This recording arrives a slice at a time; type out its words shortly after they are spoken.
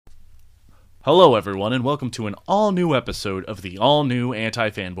Hello, everyone, and welcome to an all-new episode of the all-new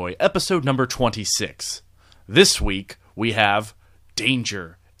Anti-Fanboy, episode number 26. This week, we have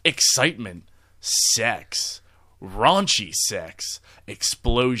danger, excitement, sex, raunchy sex,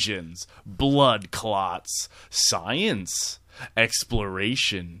 explosions, blood clots, science,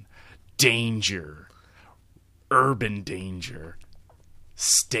 exploration, danger, urban danger,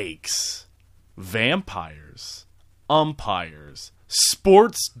 stakes, vampires, umpires,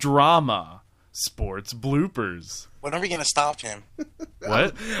 sports drama, sports bloopers. When are we gonna stop him?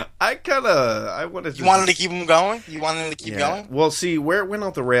 What? I wanted to... You wanted to keep him going? You wanted him to keep going? Well, see, where it went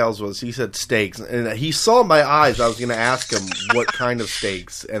off the rails was he said steaks, and he saw in my eyes I was going to ask him what kind of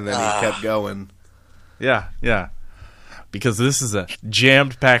steaks, and then he kept going. Yeah. Because this is a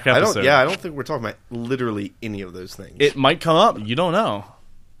jammed-packed episode. I don't think we're talking about literally any of those things. It might come up. You don't know.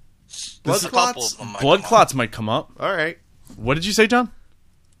 Blood clots? Blood clots might come up. All right. What did you say, John?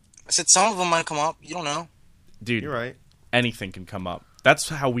 I said some of them might come up. You don't know. Dude, You're right. anything can come up. That's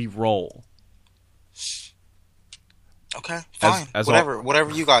how we roll. Okay, fine.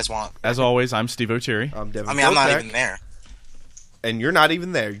 Whatever you guys want. As always, I'm Steve O'Teary. I'm Devin I mean, I'm not Kotek, even there. and you're not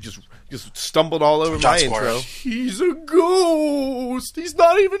even there. You just stumbled all over John my Squire. intro. He's a ghost. He's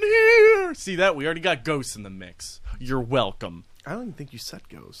not even here. See that? We already got ghosts in the mix. You're welcome. I don't even think you said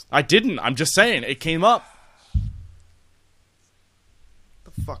ghost. I didn't. I'm just saying. It came up.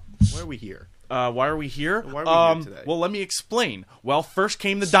 The fuck? Why are we here? Why are we here? Why are we here today? Well, let me explain. Well, first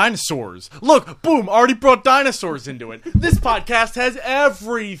came the dinosaurs. Look, boom, already brought dinosaurs into it. This podcast has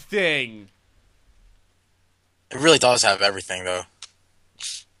everything. It really does have everything, though.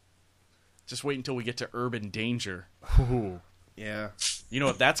 Just wait until we get to urban danger. Ooh. Yeah. You know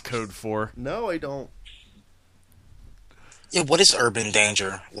what that's code for? No, I don't. Yeah, what is urban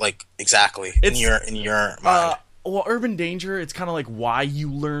danger like exactly in your mind? Well, urban danger, it's kind of like why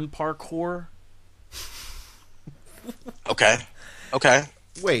you learn parkour. Okay.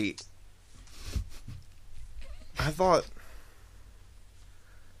 Wait. I thought...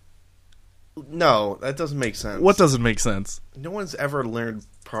 No, that doesn't make sense. What doesn't make sense? No one's ever learned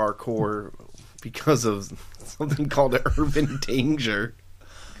parkour because of something called urban danger.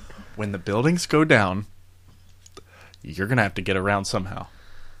 When the buildings go down, you're going to have to get around somehow.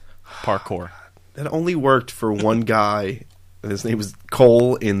 Parkour. That only worked for one guy, and his name was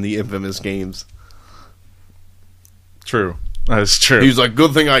Cole in the Infamous games. True. That is true. He was like,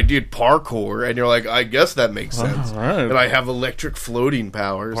 good thing I did parkour, and you're like, I guess that makes sense. All right. And I have electric floating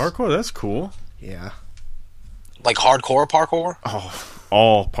powers. Parkour, that's cool. Yeah. Like hardcore parkour? Oh,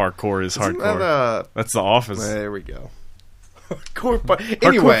 all parkour is Isn't hardcore. That's The Office. There we go.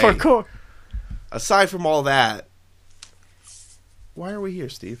 Anyway, Parkour. aside from all that, why are we here,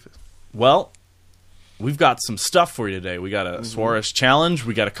 Steve? Well, we've got some stuff for you today. We got a Suarez challenge.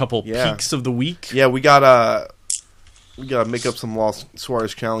 We got a couple peaks of the week. Yeah, we gotta make up some lost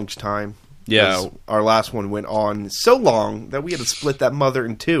Suarez challenge time. Yeah. Our last one went on so long that we had to split that mother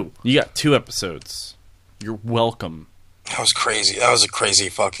in two. You got 2 episodes. You're welcome. That was crazy. That was a crazy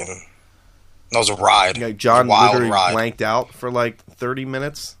fucking... That was a ride. Yeah, John wild literally ride. blanked out for like 30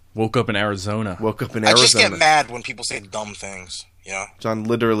 minutes. Woke up in Arizona. Woke up in I Arizona. just get mad when people say dumb things, you know? John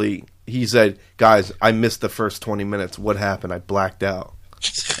literally, he said, guys, I missed the first 20 minutes. What happened? I blacked out.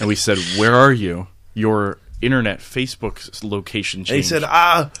 And we said, where are you? Your internet Facebook location changed. And he said,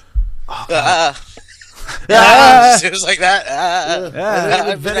 It was like that. I live in I'm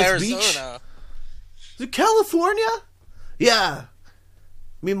in Venice Beach. Arizona. Is it California? Yeah.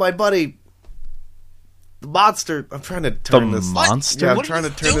 Me and my buddy, the monster. I'm trying to turn this. Monster? Yeah, I'm What trying are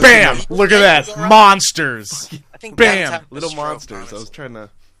to you turn doing? this. Bam! into Look at that. Monsters. I think Bam! Dan's having a little stroke, monsters. honestly. I was trying to.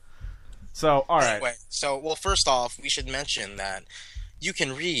 So, all right. Anyway, well, first off, we should mention that you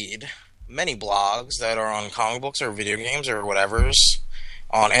can read many blogs that are on comic books or video games or whatever's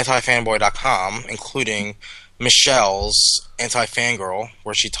on antifanboy.com, including Michelle's Anti-Fangirl,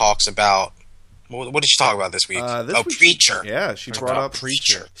 where she talks about... What did she talk about this week? This week Preacher. Yeah, she brought About up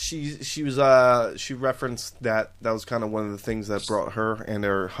Preacher. She referenced that was kind of one of the things that brought her and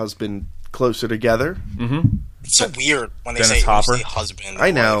her husband closer together. Mm-hmm. It's so weird when they Dennis say Hopper. husband.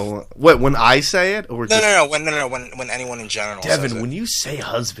 I know. What, when I say it, or just No. When anyone in general says Devin? it. When you say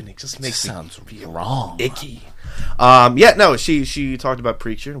husband, it just makes me Sounds wrong. icky. She talked about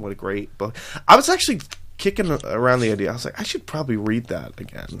Preacher and what a great book. I was actually kicking around the idea. I was like, I should probably read that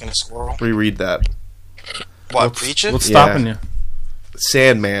again. In a squirrel. Reread that. What, Preacher? What's Yeah. stopping you?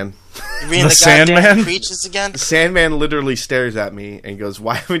 Sandman. You reading The the goddamn Sandman? Preachers again? Sandman literally stares at me and goes,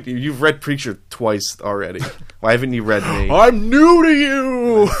 "Why haven't you? You've read Preacher twice already. Why haven't you read me?" I'm new to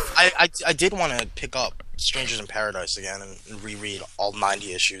you. I did want to pick up Strangers in Paradise again and reread all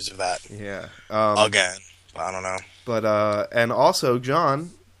 90 issues of that Yeah. again. I don't know. But and also,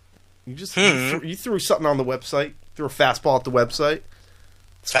 John, you just you threw something on the website. Threw a fastball at the website.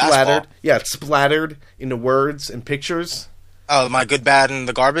 Splattered. Fastball? Yeah, it's splattered into words and pictures. Oh, my good, bad, and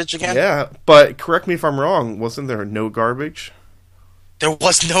the garbage again? Yeah, but correct me if I'm wrong. Wasn't there no garbage? There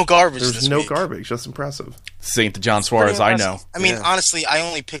was no garbage There's this no week. garbage. That's impressive. Saint the John Suarez, I know. I mean, Yeah. honestly, I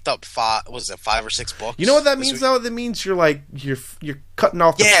only picked up 5 or 6 books. You know what that this means, week. though? That means you're like you're cutting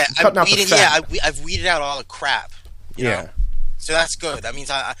off. The, Yeah, cutting out the fat. I've weeded out all the crap. You Yeah. know? So that's good. That means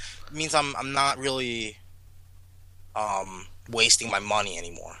I'm not really wasting my money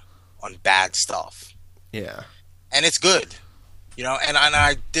anymore on bad stuff, Yeah. and it's good. You know, and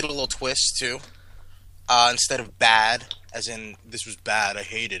I did a little twist too. Instead of bad, as in this was bad, I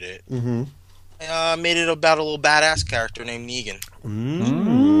hated it. Mm-hmm. Made it about a little badass character named Negan.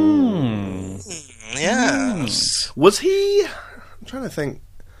 Yeah. Was he? I'm trying to think.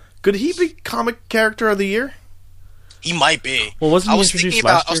 Could he be comic character of the year? He might be. Well, wasn't I he was introduced thinking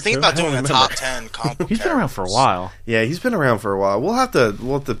about. last I was year, thinking too? about doing I a don't top remember. 10 comic book He's been around for a characters. while. Yeah, he's been around for a while. We'll have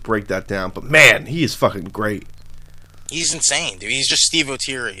to break that down. But man, he is fucking great. He's insane, dude. He's just Steve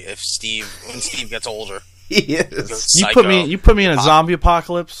O'Teary when Steve gets older. He is. Goes You psycho. put me in a zombie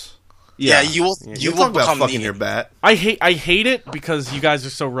apocalypse. Yeah, you will. Yeah, You you'll will talk about become fucking Negan. your bat. I hate it because you guys are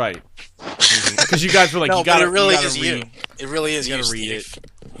so right. Because you guys were like, No, you gotta, but it really you gotta is read. you. It really is You you, gotta read Steve.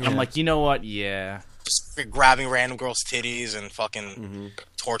 it. I'm like, you know what? Yeah. Just grabbing random girls' titties and fucking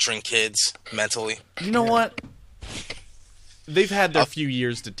torturing kids mentally. You know what? They've had their few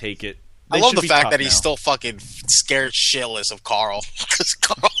years to take it. I They love should the be fact tough that he's now. still fucking scared shitless of Carl.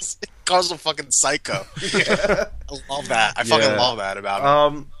 Because Carl's a fucking psycho. I love that. I fucking love that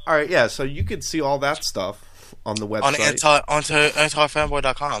about him. All right, yeah. So you could see all that stuff on the website. On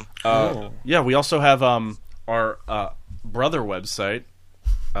antifanboy.com. Yeah, we also have our brother website.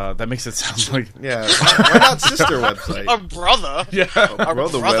 That makes it sound like Yeah, why not sister website? Our brother. yeah. Our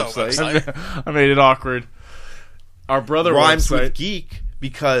brother website. I made it awkward. Our brother Rhymes website. with geek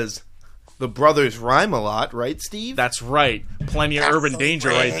because the brothers rhyme a lot, right, Steve? That's right. Plenty of urban danger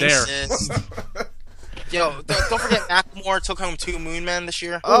right there. Yo, don't forget Macklemore took home 2 Moon Men this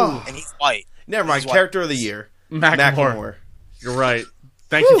year. Oh. And he's white. Never mind. He's white. Character of the year, Macklemore. You're right.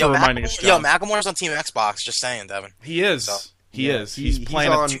 Thank you for reminding us, John. Macklemore's on Team Xbox. Just saying, Devin. He is. So, He is. He's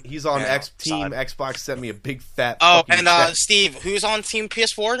playing on. a He's on Yeah, Team side. Xbox. Sent me a big fat. Oh, fucking and check. Steve, who's on Team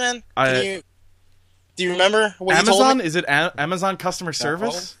PS4 then? Do you remember what you Amazon? told me? Is it Amazon customer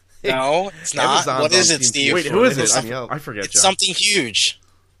service? No, it's not. Amazon's What is on it, Team Steve? Wait, PS4. who is They it? hit me up. I forget, It's John. something huge.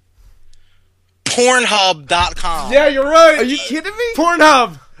 Pornhub.com. Yeah, you're right. Are you kidding me?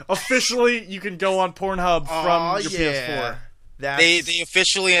 Pornhub. Officially, you can go on Pornhub Aw, from your PS4. That's, They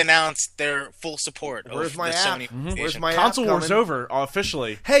officially announced their full support Where's of my the app? Sony Where's PlayStation. my Console app War's coming? over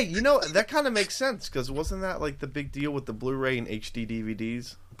officially. Hey, you know that kind of makes sense because wasn't that like the big deal with the Blu-ray and HD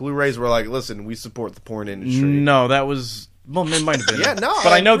DVDs? Blu-rays were like, listen, we support the porn industry. No, that was well, it might have been. Yeah, no,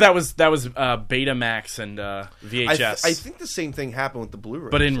 but I I know agree. that was Betamax and VHS. I think the same thing happened with the Blu-ray.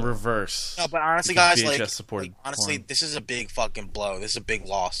 but in reverse. No, but honestly, Because guys, VHS like, supported honestly, porn. this is a big fucking blow. This is a big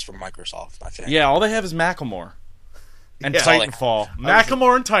loss for Microsoft, I think. Yeah, all they have is Macklemore and Yeah. Titanfall.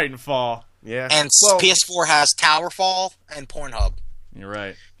 Macklemore and Titanfall. yeah, And well, PS4 has Towerfall and Pornhub. You're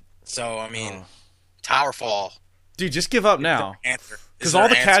right, So, I mean, Towerfall. dude. Just give up now. Answer. Because all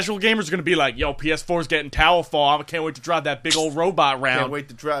the casual gamers are gonna be like, "Yo, PS4's getting Towerfall. I can't wait to drive that big old robot can't around." wait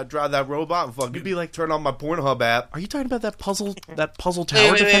to drive that robot and fucking You'd be like, turn on my Pornhub app. Are you talking about that puzzle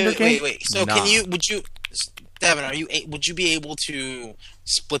tower defender game? Wait. So, Nah. Devin, would you be able to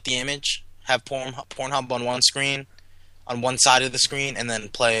split the image, have Pornhub on one screen, on one side of the screen, and then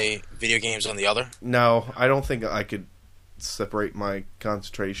play video games on the other? No, I don't think I could separate my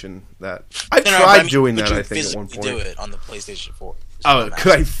concentration. That I No, but tried mean, doing would that. you I think at one physically point. do it on the PlayStation 4. Oh,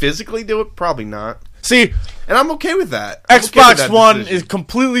 could I physically do it? Probably not. See, And I'm okay with that. I'm okay with Xbox that One decision. is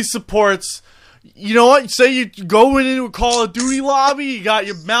completely supports. You know what? Say you go into a Call of Duty lobby. You got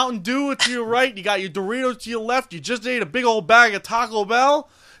your Mountain Dew to your right. You got your Doritos to your left. You just ate a big old bag of Taco Bell.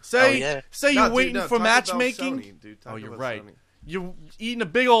 Say yeah. say No, you're dude, waiting no, for Taco Bell's matchmaking. Sony, dude. Taco Oh, you're Bell's right. Sony. You're eating a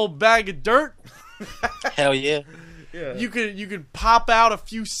big old bag of dirt. Hell yeah. Yeah. You could pop out a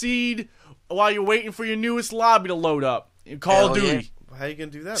few seed while you're waiting for your newest lobby to load up in Call of Hell yeah. Duty. How you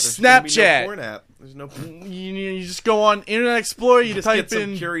gonna do that? There's gonna be Snapchat. no porn app. There's no. You just go on Internet Explorer. You Just type get some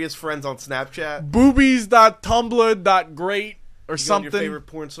in curious friends on Snapchat. boobies.tumblr.great or You go on something. your favorite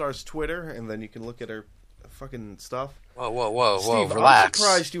porn star's Twitter, and then you can look at her fucking stuff. Whoa, Steve, relax. I'm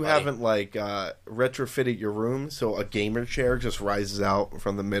surprised you buddy. haven't like retrofitted your room so a gamer chair just rises out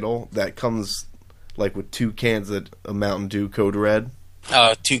from the middle that comes like with 2 cans of Mountain Dew Code Red.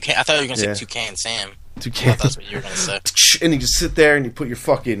 Toucan. I thought you were gonna Yeah. say Toucan Sam. 2 I thought cans. that's what you were gonna say. And you just sit there and you put your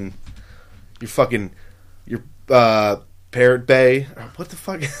Parrot Bay. What the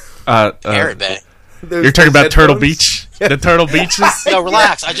fuck? Parrot Bay. You're talking about Turtle Beach? The Turtle Beaches? Yo,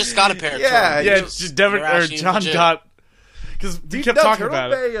 relax. I just got a pair of Yeah, Turtle Yeah, Beaches. just Devin They're or actually John legit. got because we kept talking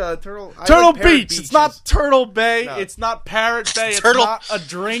about it. Turtle Turtle Beach. It's not Turtle Bay. No. It's not Parrot Bay. It's Turtle- not a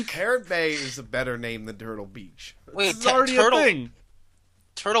drink. Parrot Bay is a better name than Turtle Beach. Wait, It's already a thing.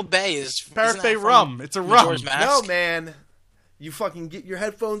 Turtle Bay is Parrot isn't Bay that from rum. It's a rum. Majora's Mask? No, man. You fucking get your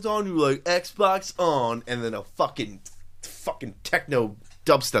headphones on, you like Xbox on, and then a fucking techno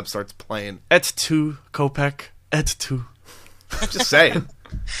dubstep starts playing. Et tu, Kopek. Et tu. I'm just saying.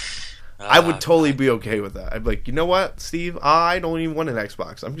 I would totally be okay with that. I'd be like, you know what, Steve? I don't even want an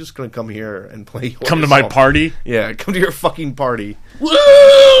Xbox. I'm just gonna come here and play. Come to my song. party. Yeah, come to your fucking party. Woo!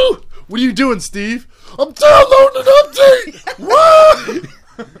 What are you doing, Steve? I'm downloading an update. Woo!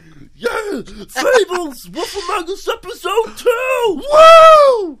 Yeah, Fables, Wolf Among Us episode 2.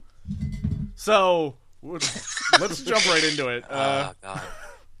 Woo! So let's jump right into it. Oh, God.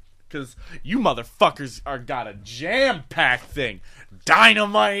 Because you motherfuckers got a jam-packed thing.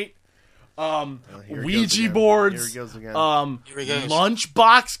 Dynamite, Here he goes Ouija again. boards, Here he goes again. Here he goes.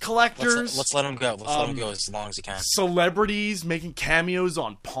 lunchbox collectors, Let's let him go. Let's let him go as long as he can. celebrities making cameos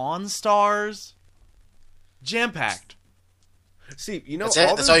on Pawn Stars. Jam-packed. Steve, you know, That's it?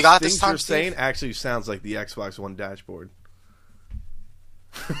 all That's those all you got this things time, you're Steve? saying actually sounds like the Xbox One dashboard.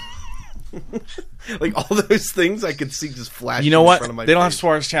 Like all those things I could see just flashing. You know in what? front of my They don't have face.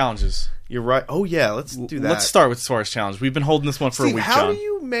 Suarez challenges. You're right. Oh yeah, let's do that. Let's start with Suarez challenge. We've been holding this one for Steve, a week, how John. do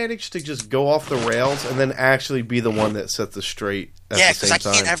you manage to just go off the rails and then actually be the one that sets us straight at Yeah, the because same I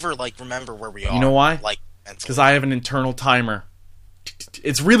time? can't ever remember where we are. know why? Like Because I have an internal timer.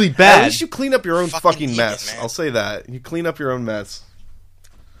 It's really At bad. least you clean up your own Fucking fucking eat it, mess. man. I'll say that. You clean up your own mess.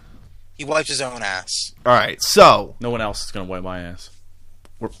 He wipes his own ass. All right, so No one else is going to wipe my ass.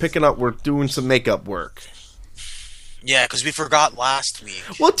 we're doing some makeup work. Yeah, because we forgot last week.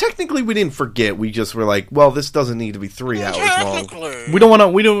 Well, technically we didn't forget. We just were like, well, this doesn't need to be 3 hours long. Technically. We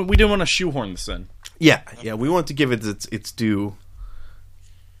didn't want to shoehorn this in. Yeah, we want to give it its due.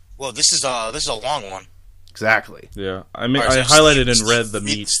 Well, this is a long one. Exactly. Yeah, I All right, I so highlighted Steve- and read the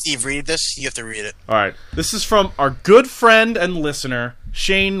Steve- meat. Steve, read this. You have to read it. All right, this is from our good friend and listener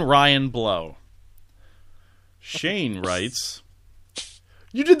Shane Ryan Blow. Shane writes,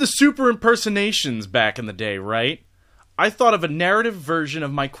 "You did the super impersonations back in the day, right? I thought of a narrative version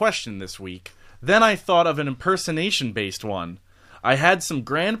of my question this week. Then I thought of an impersonation-based one. I had some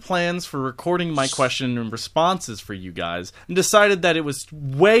grand plans for recording my question and responses for you guys, and decided that it was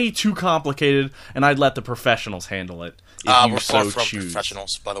way too complicated, and I'd let the professionals handle it, if you We're so far from choose."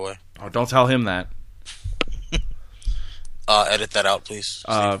 professionals, by the way. Oh, don't tell him that. Edit that out, please.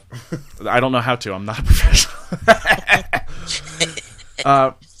 I don't know how to. I'm not a professional.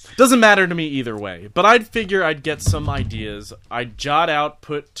 Doesn't matter to me either way. But I'd figure I'd get some ideas. I'd jot out,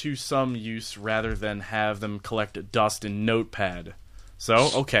 put to some use, rather than have them collect dust in Notepad. So,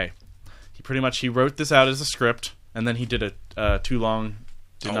 okay. He wrote this out as a script, and then he did a too long,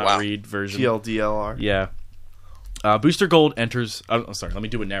 did not read version. TLDLR. Yeah. Booster Gold enters... Oh, sorry, let me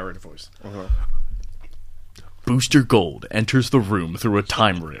do a narrative voice. Booster Gold enters the room through a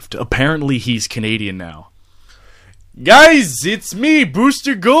time rift. Apparently he's Canadian now. Guys, it's me,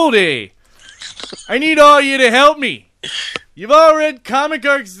 Booster Goldie. I need all you to help me. You've all read comic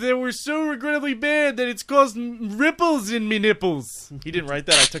arcs that were so regrettably bad that it's caused ripples in me nipples. He didn't write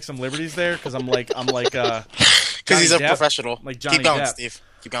that. I took some liberties there because I'm like Because Johnny he's a Depp. professional. Like Johnny Keep going, Depp. Steve.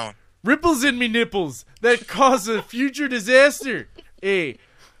 Keep going. ripples in me nipples that cause a future disaster. Hey,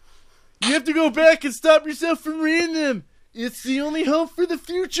 you have to go back and stop yourself from reading them. It's the only hope for the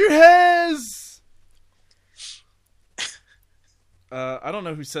future has. I don't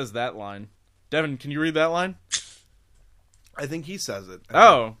know who says that line. Devin, can you read that line? I think he says it.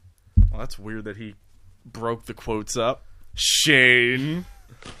 Oh. Well, that's weird that he broke the quotes up. Shane.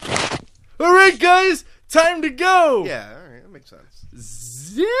 All right, guys, time to go. Yeah, all right, that makes sense.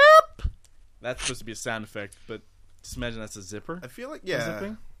 Zip. That's supposed to be a sound effect, but just imagine that's a zipper. I feel like, yeah.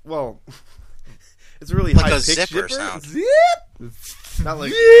 Zipping? Well, it's a really Like a high-pitched zipper zipper sound. Zip! Not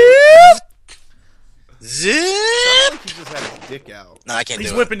like... Zip. Zip! Sounds like he just had his dick out. No, I can't He's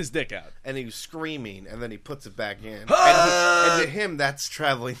do whipping his dick out. And he was screaming, and then he puts it back in. And to him, that's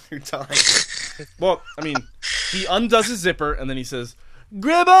traveling through time. Well, I mean, he undoes his zipper and then he says,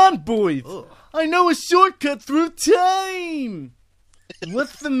 "Grab on, boys! Ugh. I know a shortcut through time!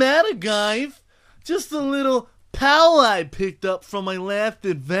 What's the matter, guys? Just a little pal I picked up from my last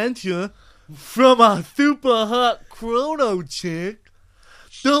adventure. from a super hot chrono chick.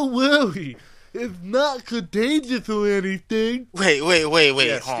 Don't worry, it's not contagious or anything. Wait.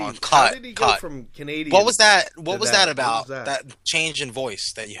 Yeah, Hold on. Steve, how Cut. did he go from Canadian? What was that? What to was that? that about? What was That change in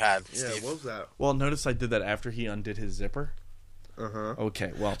voice that you had, Yeah, Steve? what was that? Well, notice I did that after he undid his zipper. Uh-huh.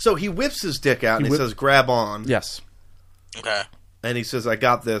 Okay, well. So he whips his dick out and he whip- says, grab on. Yes. Okay. And he says, I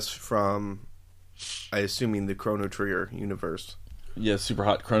got this from, I assuming, the Chrono Trigger universe. Yeah, super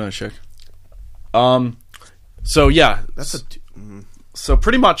hot chrono chick. So, yeah. That's a... So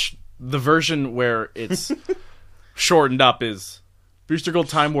pretty much the version where it's shortened up is Booster Gold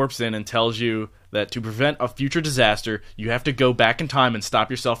time warps in and tells you that to prevent a future disaster, you have to go back in time and stop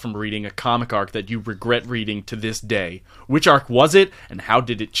yourself from reading a comic arc that you regret reading to this day. Which arc was it, and how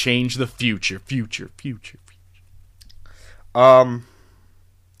did it change the future?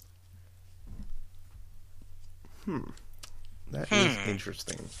 That is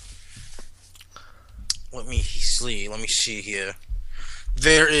interesting. Let me see here.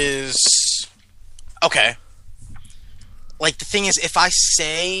 There is... Okay. Like, the thing is, if I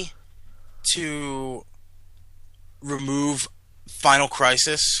say to remove Final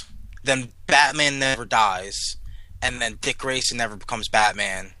Crisis, then Batman never dies, and then Dick Grayson never becomes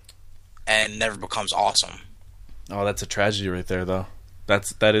Batman, and never becomes awesome. Oh, that's a tragedy right there, though.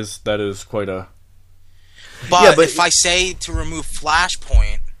 That is quite a... But, Yeah, but if I say to remove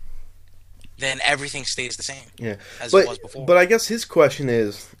Flashpoint, then everything stays the same. Yeah, as it was before. But I guess his question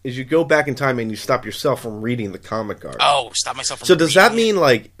is you go back in time and you stop yourself from reading the comic arc. Oh, stop myself from So does that reading mean,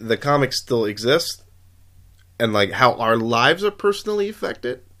 like, the comics still exist? And, like, how our lives are personally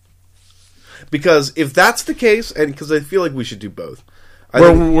affected? Because if that's the case, and because I feel like we should do both.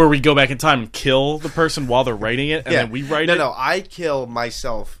 Where we go back in time and kill the person while they're writing it, and then we write it? No, I kill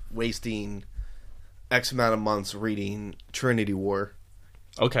myself wasting X amount of months reading Trinity War.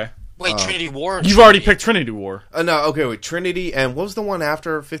 Okay. Wait, Trinity War? You've already picked Trinity War. No, okay, wait, Trinity, and what was the one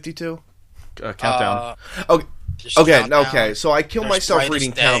after 52? Countdown. Okay, There's okay, Countdown. okay, so I kill There's myself Brightest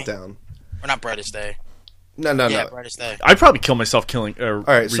reading Day. Countdown. Or not Brightest Day. No. Yeah, Brightest Day. I'd probably kill myself killing... All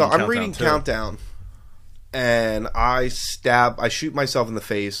right, so I'm Countdown, reading too. Countdown, and I shoot myself in the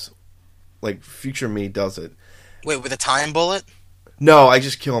face, like future me does it. Wait, with a time bullet? No, I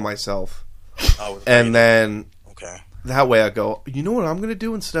just kill myself, Oh, with and then okay. that way I go, you know what I'm going to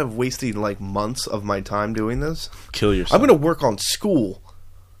do instead of wasting like months of my time doing this? Kill yourself. I'm going to work on school.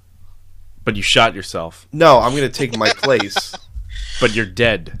 But you shot yourself. No, I'm going to take my place. But you're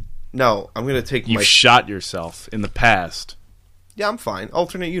dead. No, I'm going to take You my... shot yourself in the past. Yeah, I'm fine.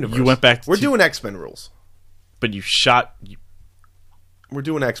 Alternate universe. You went back We're to- doing X-Men rules. But you shot... We're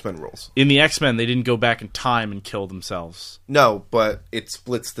doing X-Men rules. In the X-Men, they didn't go back in time and kill themselves. No, but it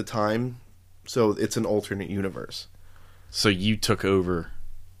splits the time, so it's an alternate universe. So you took over.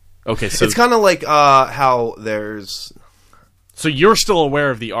 Okay, so... It's kind of like how there's... So you're still aware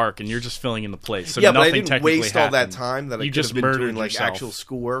of the arc, and you're just filling in the place. So yeah, but I nothing didn't technically waste all that happened. time that I You could just have been murdered doing like yourself. actual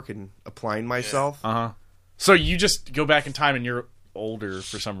schoolwork and applying myself. Uh-huh. So you just go back in time, and you're older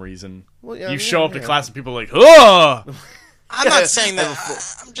for some reason. Well, yeah, you yeah, show up to yeah. class, and people are like, oh! I'm not saying that.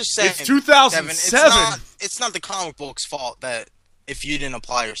 I'm just saying. It's 2007. Devin, it's not the comic book's fault that if you didn't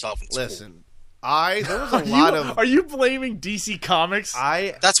apply yourself in school. Listen, there was a lot of... Are you blaming DC Comics?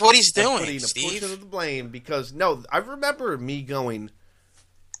 That's what he's I'm doing, putting a Steve. portion of the blame because no, I remember me going,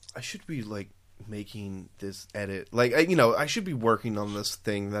 I should be like making this edit, like I should be working on this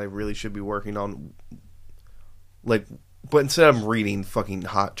thing that I really should be working on, like, but instead I'm reading fucking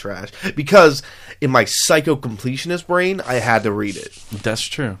hot trash because in my psycho completionist brain I had to read it. That's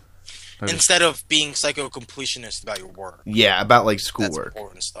true. Instead of being psycho-completionist about your work. Yeah, about like That's schoolwork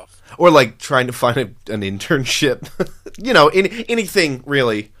important stuff. or like trying to find an internship, anything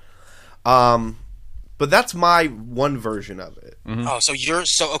really. But that's my one version of it. Mm-hmm. Oh, so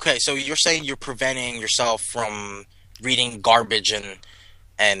you're saying you're preventing yourself from reading garbage and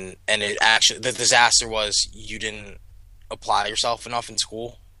it actually the disaster was you didn't apply yourself enough in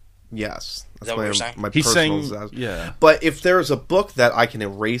school? Yes, Is that what you're saying? my He's personal saying, disaster. yeah. But if there's a book that I can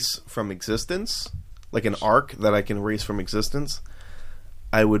erase from existence, like an arc that I can erase from existence,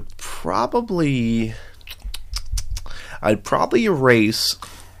 I'd probably erase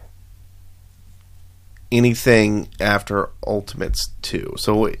anything after Ultimates 2.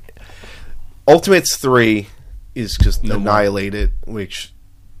 So Ultimates 3 is just annihilated, which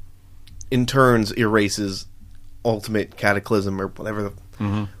in turns erases Ultimate Cataclysm or whatever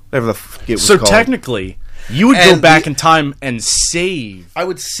the fuck it was So called. technically, you would And go back in time and save. I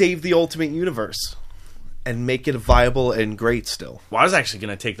would save the Ultimate Universe and make it viable and great still. Well, I was actually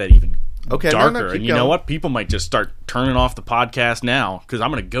going to take that even Okay, darker. keep And you know going. what? People might just start turning off the podcast now because I'm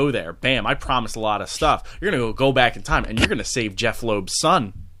going to go there. Bam! I promise a lot of stuff. You're going to go back in time, and you're going to save Jeff Loeb's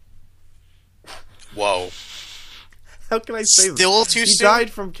son. Whoa. How can I say Still this? too He soon? died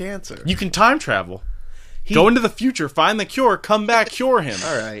from cancer. You can time travel. Go into the future, find the cure, come back, cure him.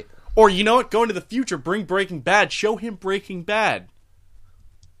 All right. Or you know what? Go into the future, bring Breaking Bad, show him Breaking Bad.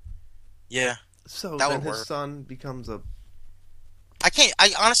 Yeah. So That then would his work. son becomes a...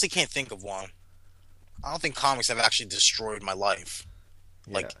 I honestly can't think of one. I don't think comics have actually destroyed my life.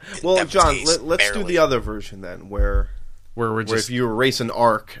 Like, Yeah. it Well, John, devastates let's do barely. the other version then, where Where if you erase an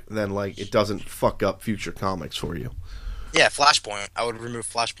arc, then like it doesn't fuck up future comics for you. Yeah, Flashpoint. I would remove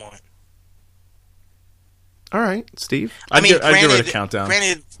Flashpoint. All right, Steve. I'd get rid of Countdown.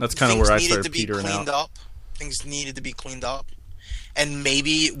 Granted, That's kind of things where I needed started to be petering cleaned out. up. Things needed to be cleaned up, and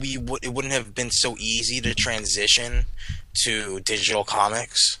maybe it wouldn't have been so easy to transition to digital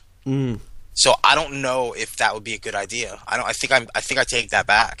comics. Mm. So I don't know if that would be a good idea. I think I take that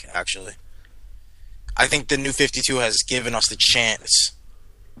back. Actually, I think the New 52 has given us the chance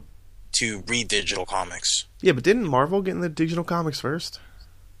to read digital comics. Yeah, but didn't Marvel get in the digital comics first?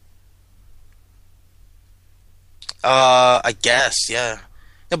 I guess, yeah.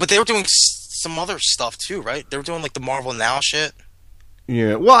 No, but they were doing some other stuff too, right? They were doing like the Marvel Now shit.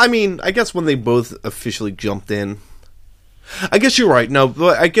 Yeah. Well, I mean, I guess when they both officially jumped in, I guess you're right. No,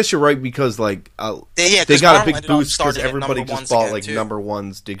 but I guess you're right because like Yeah, they 'cause got Marvel a big ended up boost because starting at everybody number just ones bought again, like too. number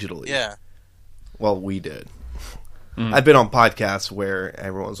ones digitally. Yeah. Well, we did. I've been on podcasts where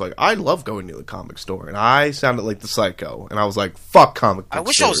everyone's like, "I love going to the comic store," and I sounded like the psycho, and I was like, "Fuck comic book I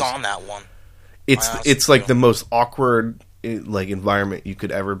wish stores." I was on that one. It's I honestly it's like do. the most awkward like environment you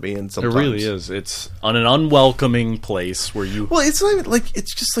could ever be in. It Sometimes really is. It's an unwelcoming place where you... Well, it's not even like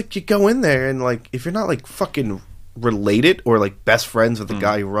it's just like you go in there and like if you're not like fucking related or like best friends with the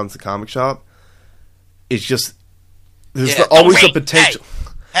guy who runs the comic shop, it's just there's Yeah, always don't a potential.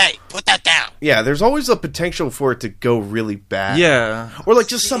 Hey, put that down. Yeah, there's always a potential for it to go really bad. Yeah. Or like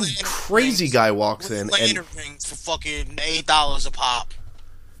just some Lanyard crazy rings guy walks with in and lanyard rings for fucking $8 a pop,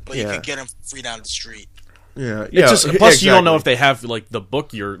 but you Yeah. could get them free down the street. yeah, It's just, plus, you don't know if exactly. they have like the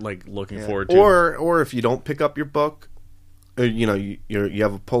book you're like looking Yeah. forward to. or if you don't pick up your book, you know you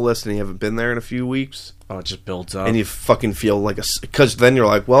have a pull list and you haven't been there in a few weeks, Oh, it just builds up. and you fucking feel like because then you're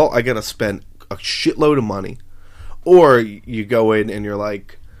like, well, I gotta spend a shitload of money, or you go in and you're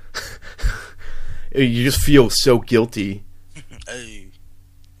like, you just feel so guilty. Hey,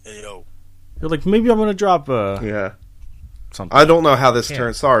 yo. You're like, maybe I'm gonna drop Yeah. something. I don't know how this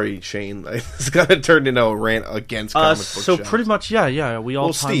turned. Sorry, Shane. It's kind of turned into a rant against comic book so shops. pretty much, yeah. We all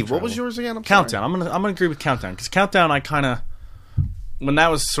Well, time Steve, what travel. was yours again? I'm Countdown. I'm gonna agree with Countdown because Countdown, I kind of when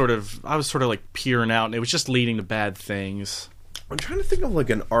that was I was sort of like peering out, and it was just leading to bad things. I'm trying to think of like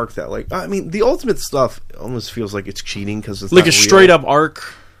an arc that like I mean the ultimate stuff almost feels like it's cheating because it's Like not a real. straight up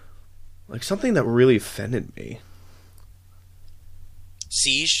arc. Like something that really offended me.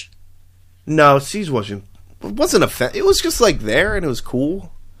 Siege. No, Siege wasn't offend. It was just like there and it was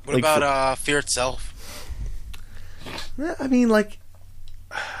cool. What Like, about Fear Itself? I mean, like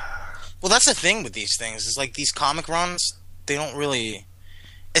Well, that's the thing with these things. Is like these comic runs, they don't really.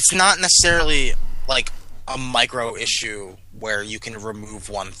 It's not necessarily like a micro issue where you can remove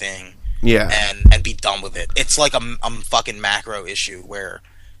one thing yeah, and be done with it. It's like a fucking macro issue where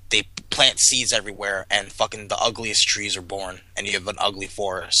they plant seeds everywhere and fucking the ugliest trees are born and you have an ugly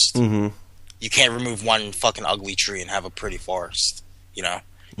forest. hmm You can't remove one fucking ugly tree and have a pretty forest. You know,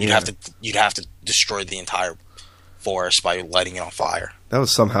 you'd Yeah. have to destroy the entire forest by lighting it on fire. that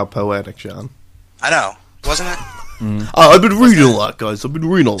was somehow poetic, John. I know, wasn't it? I've been reading a lot, guys. I've been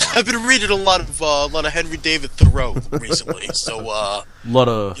reading a lot. I've been reading a lot of Henry David Thoreau recently, so Lot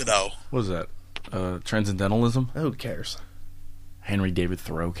of you know. what is that? Transcendentalism. Who cares? Henry David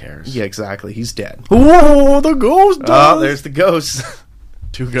Thoreau cares. Yeah, exactly. He's dead. Whoa, the ghost. Oh, there's the ghost.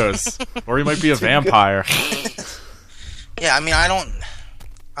 two ghosts, or he might be a vampire. Yeah, I mean, I don't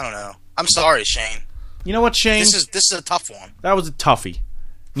know. I'm sorry, Shane. You know what, Shane? This is a tough one. That was a toughie.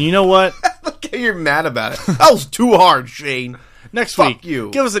 You know what? Look how you're mad about it. That was too hard, Shane. Next Fuck week,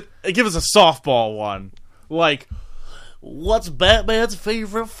 you. give us a softball one, like what's Batman's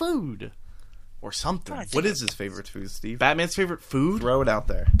favorite food, or something. What is his favorite food, Steve? Batman's favorite food? Throw it out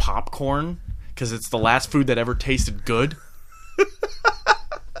there. Popcorn, because it's the last food that ever tasted good.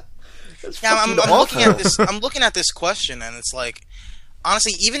 Yeah, I'm fucking looking awful. at this. I'm looking at this question, and it's like,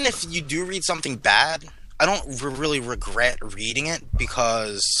 honestly, even if you do read something bad, I don't really regret reading it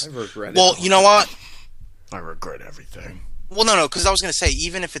because. I regret it. Well, you know what? I regret everything. Well, no, because I was gonna say,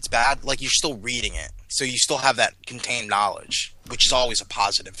 even if it's bad, like you're still reading it, so you still have that contained knowledge, which is always a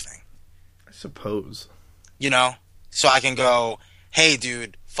positive thing. I suppose. You know? So I can go, hey,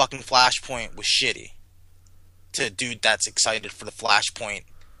 dude, fucking Flashpoint was shitty. To a dude that's excited for the Flashpoint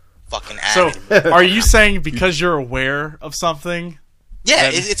fucking So, anime. are you saying because you're aware of something?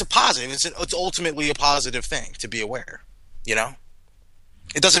 Yeah, then- it's a positive. It's ultimately a positive thing to be aware. You know?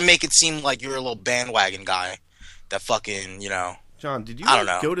 It doesn't make it seem like you're a little bandwagon guy that fucking, you know... John, did you I don't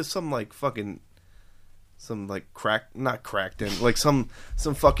know. go to some like fucking not cracked in, like some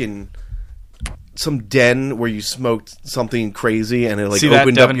fucking some den where you smoked something crazy and it like See that,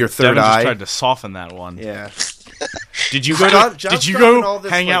 opened Devin, up your third Devin eye? just tried to soften that one. Yeah. Did you go? John's Did you dropping all go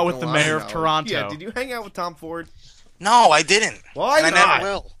this, hang like, out with the mayor of line Toronto? knowledge. Yeah. Did you hang out with Tom Ford? No, I didn't. Why and I not?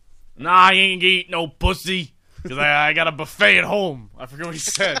 never will. Nah, I ain't gonna eat no pussy because I got a buffet at home. I forget what he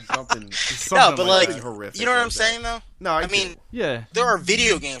said. Something. No, but like, something horrific you know what like I'm that. saying, though? No, I mean, Yeah. there are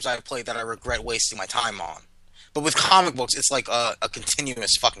video games I've played that I regret wasting my time on. But with comic books, it's like a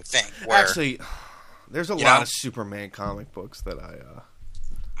continuous fucking thing. Where, actually, there's a You lot know? of Superman comic books that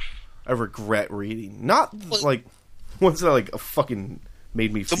I regret reading. Not like ones that like fucking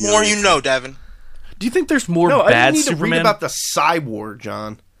made me. the furious. more you know, Devin. Do you think there's more No, I bad didn't need to Superman? read about the Cyborg,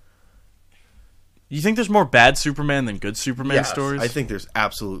 John. You think there's more bad Superman than good Superman Yes, stories? I think there's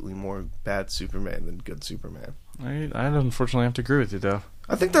absolutely more bad Superman than good Superman. I unfortunately have to agree with you, though.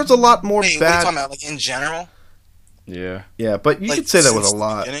 I think there's a lot more Wait, what are you bad. talking about? Like, in general? Yeah. Yeah, but you Like, could say that with a since the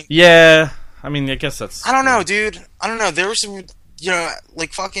lot. beginning? Yeah. I mean, I guess that's. I don't know, dude. I don't know. There was some, you know,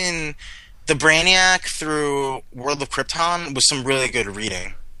 like fucking the Brainiac through World of Krypton was some really good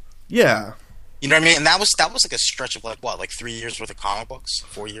reading. Yeah, You know what I mean? And that was like a stretch of like what, like 3 years worth of comic books,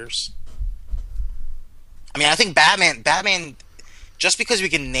 4 years. I mean, I think Batman, just because we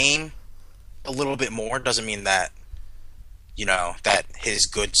can name a little bit more doesn't mean that, you know, that his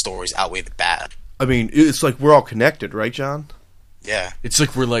good stories outweigh the bad. I mean it's like we're all connected, right, John? Yeah. It's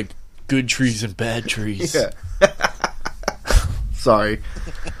like we're like good trees and bad trees. Yeah. Sorry.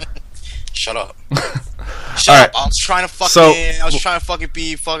 Shut up. All Shut right. up. I was trying to fucking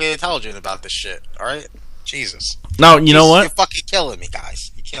be fucking intelligent about this shit. All right. Jesus. No, you know You're what? fucking killing me,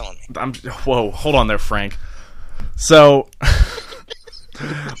 guys. You're killing me. Whoa, hold on there, Frank. So,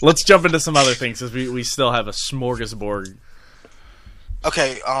 let's jump into some other things because we still have a smorgasbord.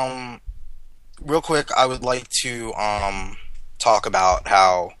 Okay. Real quick, I would like to talk about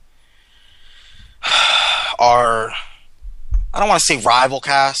how our, I don't want to say rival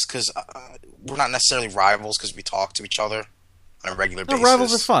cast because we're not necessarily rivals because we talk to each other on a regular No, basis.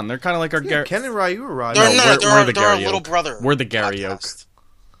 rivals are fun. They're kind of like our Yeah, Ken and Ryu are right. They're, No, we're the they're our Gary little Oak. brother. We're the Gary Oak. podcast.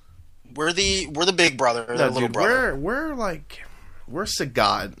 We're the big brother. No, They're little dude, brother. we're like we're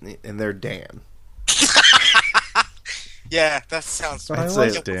Sagad and they're Dan. Yeah, that sounds. I I'd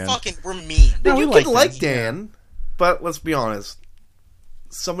like say Dan. We're mean. No, you we can like like Dan, but let's be honest.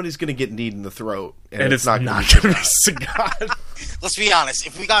 Somebody's gonna get kneed in the throat, And it's not gonna going to be Sagat. Let's be honest.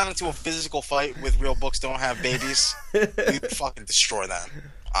 If we got into a physical fight with Real Books Don't Have Babies, we'd fucking destroy them.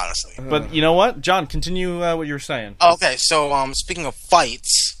 Honestly. But you know what? John, continue what you were saying. Okay, so speaking of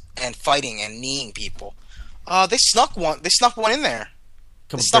fights and fighting and kneeing people, they snuck one. They snuck one in there.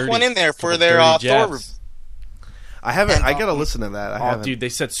 They snuck one in there for their Thor review. I haven't. And, I gotta listen to that. I Oh, haven't. dude, they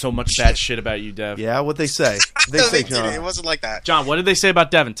said so much bad shit about you, Dev. Yeah, what they say? They No, say they didn't. It John, wasn't like that. John, what did they say about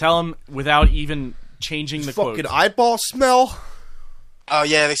Devin? Tell him without even changing the fucking quote. eyeball smell. Oh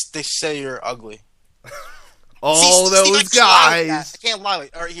yeah, they say you're ugly. All See, those Steve, I can't lie like that. guys. I can't lie.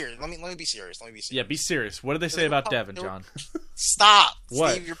 All right, here. Let me be serious. Let me be serious. Yeah, be serious. What did they say about Devin, John? Stop.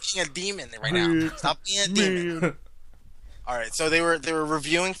 What? Steve, you're being a demon right now. Stop being a demon. All right, so they were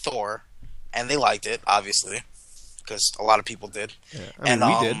reviewing Thor, and they liked it, obviously, because a lot of people did. I mean,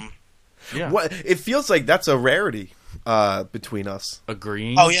 we did. Yeah. What? It feels like that's a rarity between us.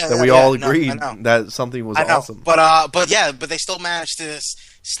 Agreeing? Oh yeah, That we yeah, all no, agreed I know. that something was I know. awesome. But they still managed to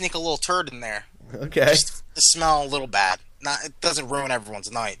sneak a little turd in there, Okay. just to smell a little bad. Not, it doesn't ruin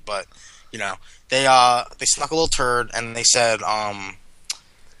everyone's night, but you know, they snuck a little turd, and they said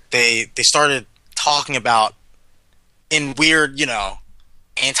they started talking about in weird, you know,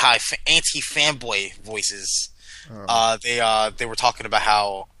 anti fanboy voices. They were talking about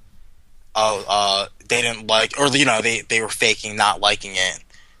how they didn't like, or you know, they were faking not liking it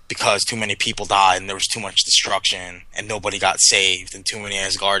because too many people died and there was too much destruction and nobody got saved and too many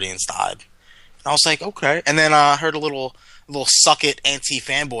Asgardians died. And I was like, okay. And then I heard a little suck it anti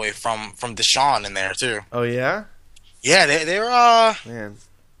fanboy from Deshaun in there too. Oh yeah, Yeah, they were man.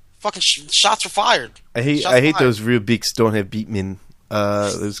 fucking shots were fired. I hate Shots fired. those real beaks don't have Beatman.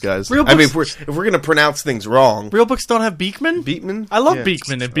 Those guys. Real I mean, books- if we're gonna pronounce things wrong, Real books don't have Beekman? Beatman. I love Yeah.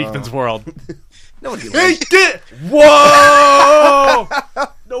 Beekman in Beekman's world. Nobody Hey, likes. Whoa!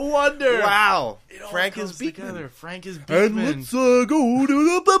 No wonder. Wow. It all Frank comes is Beekman. together. Frank is And Beekman. let's go to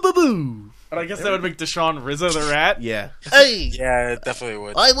the boo. And I guess that would make Deshaun Rizzo the rat. Yeah. Hey, Yeah, it definitely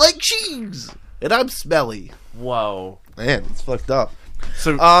would. I like cheese, and I'm smelly. Whoa. Man, it's fucked up.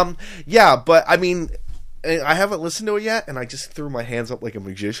 So Yeah, but I mean, I haven't listened to it yet, and I just threw my hands up like a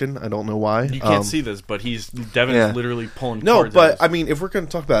magician. I don't know why. you can't see this, but Devin yeah. is literally pulling No, cards but out I mean, if we're going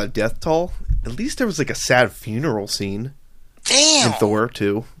to talk about a death toll, at least there was like a sad funeral scene Damn. in Thor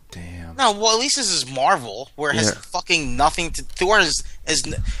too. Damn. No, well, at least this is Marvel, where it has Yeah. fucking nothing to. Thor is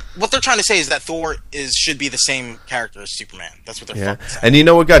what they're trying to say is that Thor should be the same character as Superman. That's what they're Yeah, fucking saying. and you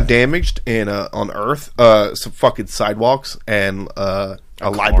know what got damaged in on Earth? Some fucking sidewalks and a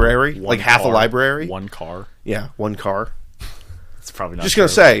library, One like half a car. library. One car. Yeah, one car. It's probably not Just gonna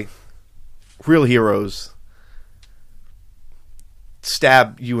true. say, real heroes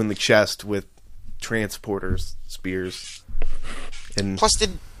stab you in the chest with transporters, spears, and Plus,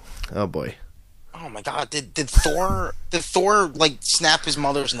 oh boy, oh my god, did Thor like snap his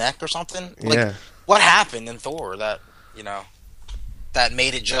mother's neck or something? Like, Yeah. what happened in Thor that that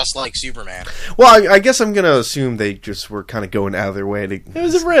made it just like Superman? Well, I guess I'm gonna assume they just were kind of going out of their way to It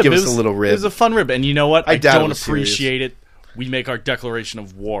was a rib. give It us was a little rib. It was a fun rib, and you know what? I I doubt it don't was serious. appreciate it. We make our declaration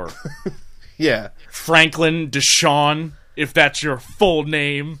of war. Yeah, Franklin Deshaun, if that's your full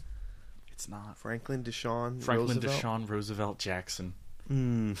name. It's not. Franklin Deshaun Franklin Roosevelt. Deshaun Roosevelt Jackson.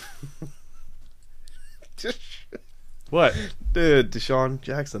 What? Dude, Deshaun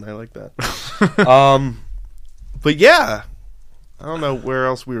Jackson, I like that. But yeah, I don't know where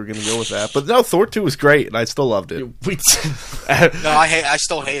else we were gonna go with that. But no, Thor 2 was great, and I still loved it. We No, I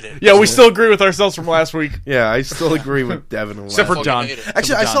still hate it. yeah, we still agree with ourselves from last week. Yeah, I still agree with Devin. on Except that. for John. hate it.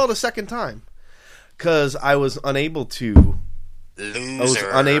 Actually, I John. saw it a second time because I was unable to.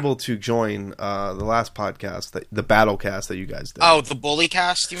 Loser. Join the last podcast, the battle cast that you guys did. Oh, the bully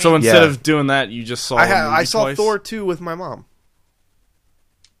cast. You mean? So instead Yeah. of doing that, you just saw. I saw twice? Thor 2 with my mom.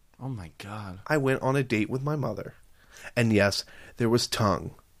 Oh my god! I went on a date with my mother, and yes, there was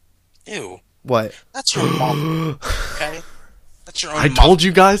tongue. Ew, What? that's your mom. Okay, that's your own. I told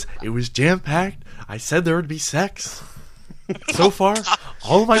you guys it was jam packed. I said there would be sex. So far,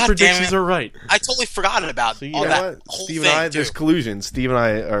 all of my God damn predictions it. are right. I totally forgot about So you all know that what? whole Steve thing. and I, too. there's collusion. Steve and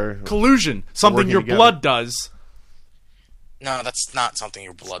I are. Collusion, something Working your together. blood does. No, that's not something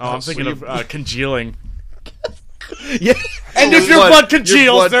your blood Oh, I'm does. thinking of congealing. Yeah. And if your blood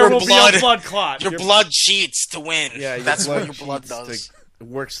congeals, there will be a blood clot. Your blood cheats to win. Yeah, that's what your cheats blood does.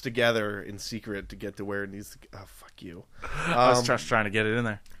 works together in secret to get to where it needs to. Oh, fuck you. I was just trying to get it in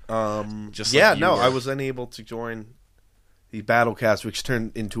there. Just Yeah, like you no, were. I was unable to join the Battlecast, which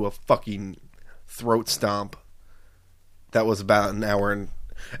turned into a fucking throat stomp. That was about an hour and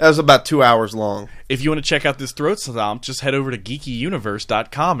that was about 2 hours long. If you want to check out this throat stomp, just head over to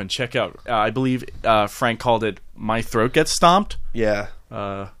geekyuniverse.com and check out. I believe Frank called it "My Throat Gets Stomped." Yeah,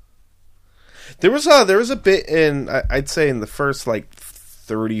 Uh, there was a bit in I'd say in the first like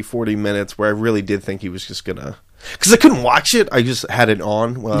 30-40 minutes where I really did think he was just gonna, because I couldn't watch it. I just had it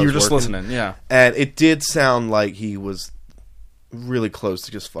on while I you was were just working. listening, yeah. And it did sound like he was really close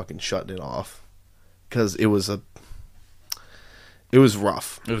to just fucking shutting it off, because it was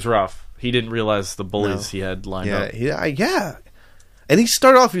rough. It was rough. He didn't realize the bullies he had lined up. Yeah. And he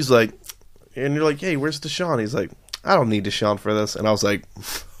started off, he's like, and you're like, hey, where's Deshaun? He's like, I don't need Deshaun for this. And I was like,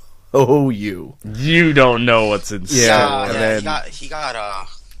 oh, you. You don't know what's in store. Yeah, and yeah, then- he got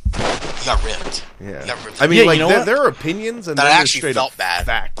ripped. Yeah. He got ripped. I mean, Yeah, like, you know there, what? there are opinions, and that then there's actually straight felt up bad.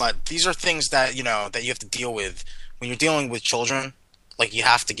 fact. But these are things that that you have to deal with when you're dealing with children. Like, you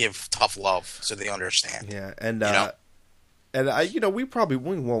have to give tough love so they understand. Yeah, and know? and I, we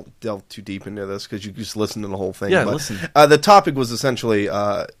won't delve too deep into this because you just listen to the whole thing. Yeah, but, listen. The topic was essentially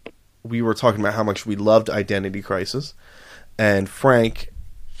we were talking about how much we loved Identity Crisis, and Frank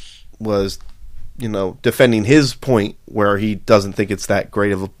was, defending his point where he doesn't think it's that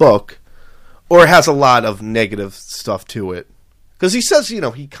great of a book, or it has a lot of negative stuff to it. Because he says,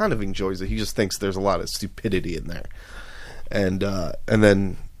 he kind of enjoys it. He just thinks there's a lot of stupidity in there, and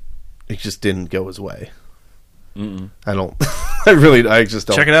then it just didn't go his way. I don't. I just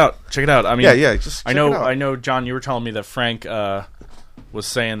don't. Check it out. Check it out. I mean, Yeah, just I check know. it out. I know, John. You were telling me that Frank was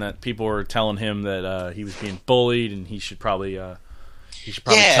saying that people were telling him that he was being bullied, and he should probably tell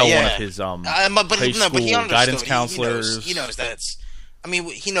one of his but high he school understood. guidance He counselors. He knows that it's. I mean,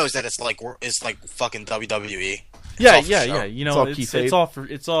 he knows that it's like fucking WWE. Yeah, It's all for show. You know,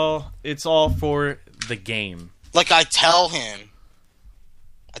 It's all it's kayfabe. all for the game. Like, I tell him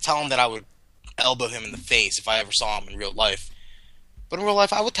that I would elbow him in the face if I ever saw him in real life. But in real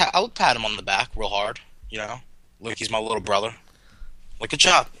life, I would pat him on the back real hard. Like he's my little brother. Like, good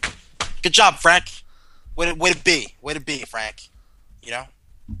job. Good job, Frank. Way to be, Frank. You know?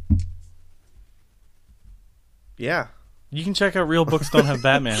 Yeah. You can check out Real Books Don't Have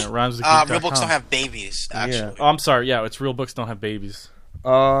Batman at rhymeswithgeek.com. Real books don't have babies, actually. Yeah. Oh, I'm sorry. Yeah, it's Real Books Don't Have Babies.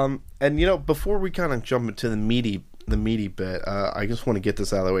 And before we kind of jump into the meaty bit, I just want to get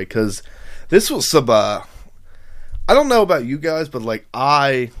this out of the way because this was some. I don't know about you guys, but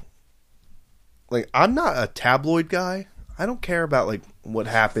I'm not a tabloid guy. I don't care about like what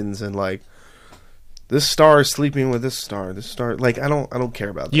happens and like this star is sleeping with this star. This star, like I don't care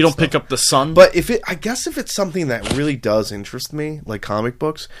about that. You don't stuff. pick up the Sun, But I guess if it's something that really does interest me, like comic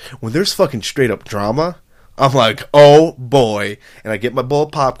books, when there's fucking straight up drama, I'm like, oh boy, and I get my bowl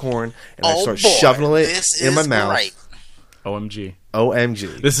of popcorn and I start shoving it in my mouth. Right. OMG.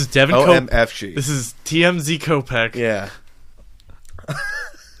 OMG. This is Devin OMFG. This is TMZ Kopech. Yeah.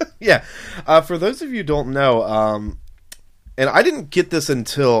 Yeah. For those of you who don't know, and I didn't get this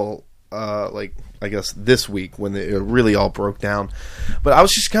until I guess this week when it really all broke down, but I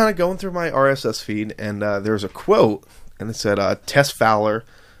was just kind of going through my RSS feed and there was a quote and it said Tess Fowler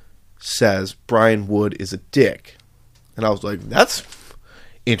says Brian Wood is a dick, and I was like, that's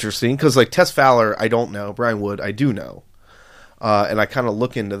interesting because like Tess Fowler I don't know, Brian Wood I do know. And I kind of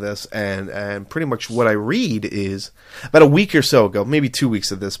look into this, and pretty much what I read is about a week or so ago, maybe 2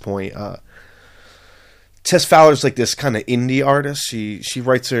 weeks at this point. Tess Fowler's like this kind of indie artist. She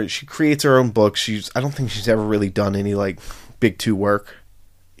creates her own books. I don't think she's ever really done any like big two work.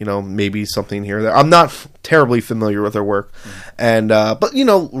 You know, maybe something here or there. I'm not terribly familiar with her work, and but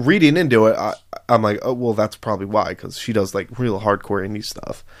reading into it, I'm like, oh well, that's probably why, because she does like real hardcore indie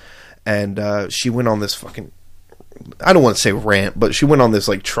stuff, and she went on this fucking, I don't want to say rant, but she went on this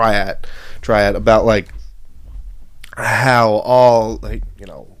like triad about like how all like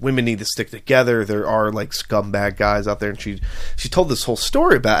women need to stick together. There are like scumbag guys out there, and she told this whole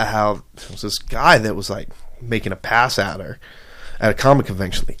story about how there was this guy that was like making a pass at her at a comic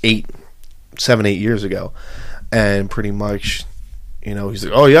convention like 8 years ago, and pretty much he's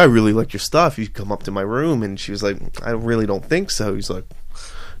like, oh yeah, I really like your stuff, you come up to my room, and she was like, I really don't think so. He's like,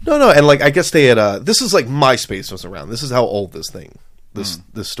 no, and like I guess they had this is like MySpace was around. This is how old this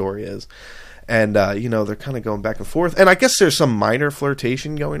story is, and they're kind of going back and forth, and I guess there's some minor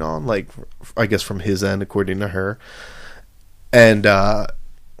flirtation going on, like I guess from his end, according to her, and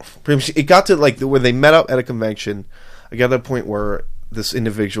pretty much it got to like where they met up at a convention. I got to a point where this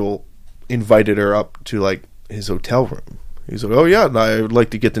individual invited her up to like his hotel room. He's like, oh yeah, I would like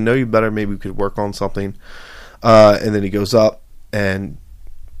to get to know you better. Maybe we could work on something. And then he goes up, and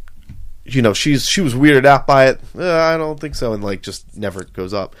she was weirded out by it. I don't think so, and like just never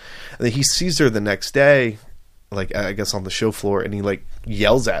goes up. And then he sees her the next day, like I guess on the show floor, and he like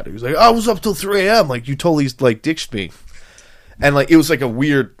yells at her. He's like, I was up till 3 a.m. Like you totally like ditched me, and like it was like a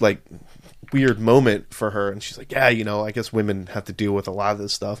weird moment for her. And she's like, yeah, I guess women have to deal with a lot of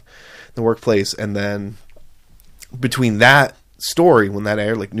this stuff in the workplace. And then between that story, when that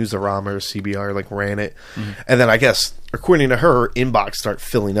aired, like Newsarama or CBR like ran it, and then I guess according to her inbox start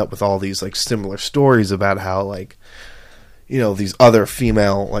filling up with all these like similar stories about how like these other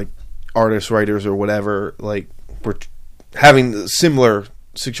female like artists, writers or whatever like were having similar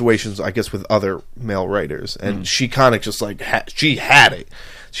situations, I guess, with other male writers, and she kind of just like she had it.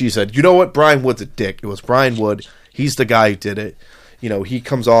 She said, you know what, Brian Wood's a dick. It was Brian Wood. He's the guy who did it. He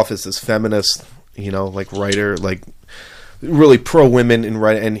comes off as this feminist, like writer, like really pro women and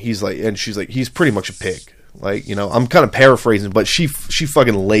right. And she's like, he's pretty much a pig. Like, I'm kind of paraphrasing, but she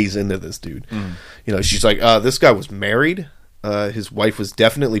fucking lays into this dude. She's like, this guy was married. His wife was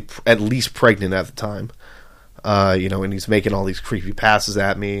definitely at least pregnant at the time. And he's making all these creepy passes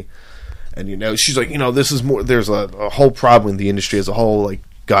at me. And, she's like, this is more, there's a whole problem in the industry as a whole. Like,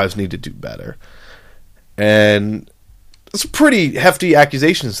 guys need to do better. And it's pretty hefty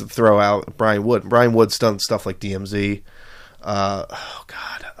accusations to throw out at Brian Wood. Brian Wood's done stuff like DMZ. Oh,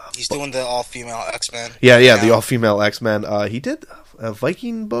 God. He's doing the all-female X-Men. Yeah, the all-female X-Men. He did a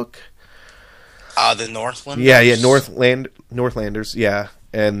Viking book. The Northlanders? Yeah, Northlanders, yeah.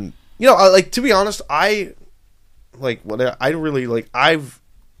 And, like, to be honest, I know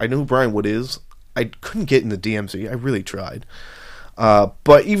who Brian Wood is. I couldn't get into DMZ. I really tried.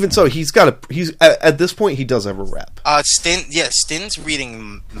 But even so, he's at this point he does have a rep. Stin's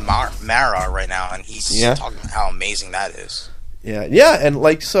reading Mara right now, and he's talking about how amazing that is. Yeah, and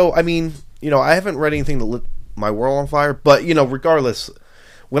like so, I mean, I haven't read anything that lit my world on fire, but regardless,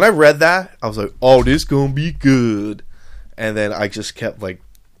 when I read that, I was like, oh, this gonna be good, and then I just kept like,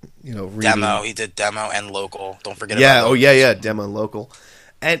 reading. Demo. He did Demo and Local. Don't forget. Yeah. Demo and Local,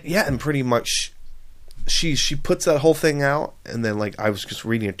 and pretty much. she puts that whole thing out, and then like I was just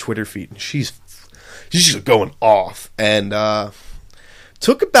reading her Twitter feed, and she's just going off, and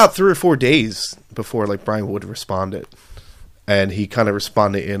took about 3 or 4 days before like Brian Wood responded, and he kind of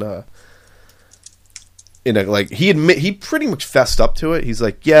responded in a like he pretty much fessed up to it. He's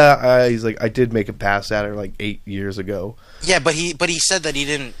like, yeah, he's like, I did make a pass at her like 8 years ago. Yeah, but he said that he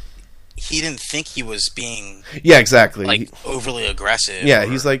didn't think he was being exactly like overly aggressive. Yeah,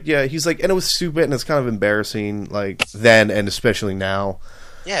 he's like, and it was stupid, and it's kind of embarrassing, like then and especially now.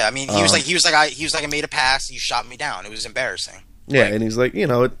 Yeah, I mean, he was like, I made a pass, you shot me down. It was embarrassing. Yeah, and he's like,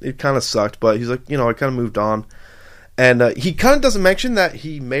 it kind of sucked, but he's like, I kind of moved on. And he kind of doesn't mention that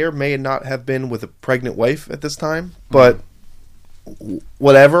he may or may not have been with a pregnant wife at this time, but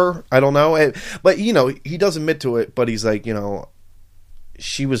whatever, I don't know. But, he does admit to it, but he's like,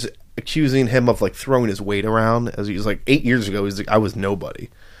 she was accusing him of, like, throwing his weight around. As he's like, 8 years ago, he's like, I was nobody.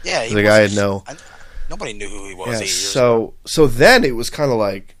 Yeah, he's like, I had no... Nobody knew who he was 8 years ago. So then it was kind of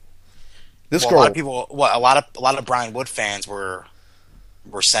like, this girl... A lot of Brian Wood fans were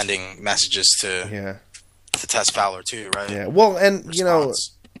sending messages to Tess Fowler too, right? Yeah. Well, and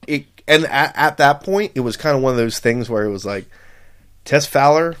response. At that point, it was kind of one of those things where it was like Tess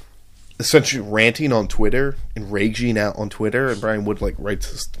Fowler essentially ranting on Twitter and raging out on Twitter, and Brian Wood like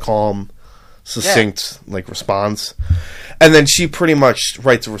writes this calm, succinct like response, and then she pretty much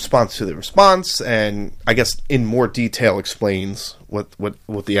writes a response to the response, and I guess in more detail explains what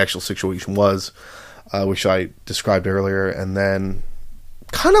the actual situation was, which I described earlier, and then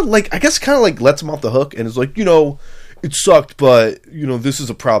kind of like lets him off the hook and is like, it sucked, but this is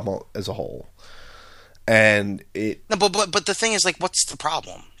a problem as a whole. And it but the thing is, like, what's the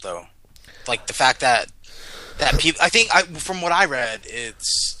problem though? Like the fact that people, from what I read,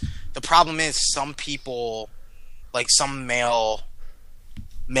 it's the problem is some people, like some male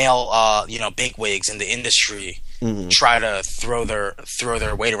bigwigs in the industry try to throw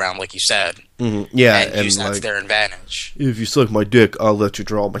their weight around, like you said. Yeah, and use that to their advantage. If you suck my dick, I'll let you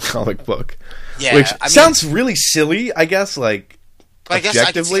draw my comic book. Yeah, which sounds really silly, I guess. Like, but I guess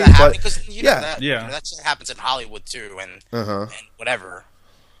objectively, I can see that because that happens in Hollywood too, and whatever.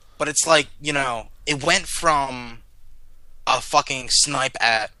 But it's like, it went from a fucking snipe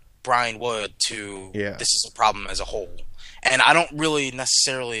at Brian Wood to this is a problem as a whole, and I don't really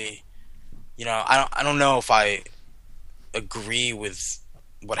necessarily, I don't know if I agree with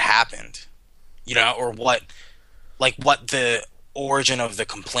what happened, or what the origin of the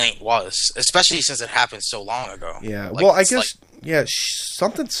complaint was, especially since it happened so long ago. Yeah, like, well, I guess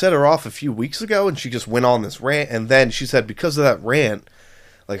something set her off a few weeks ago, and she just went on this rant, and then she said because of that rant,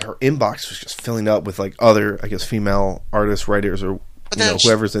 like her inbox was just filling up with like other, I guess, female artists, writers, or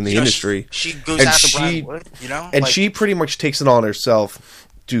whoever's in the industry. She goes after Brian Wood, and she pretty much takes it on herself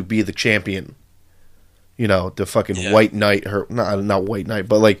to be the champion. The fucking white knight, not white knight,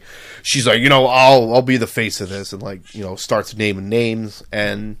 but like she's like, I'll be the face of this, and like, starts naming names,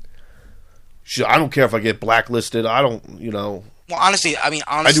 and I don't care if I get blacklisted. I don't, Well, honestly, I do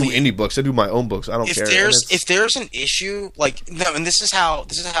indie books. I do my own books. I don't care. If there's an issue, like, no, and this is how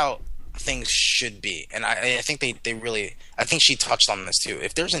things should be, and I think they really, I think she touched on this too.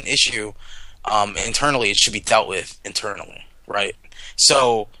 If there's an issue, internally, it should be dealt with internally, right?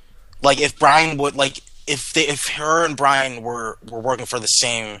 So, like, if Brian would like. If her and Brian were working for the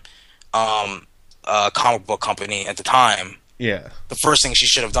same comic book company at the time, the first thing she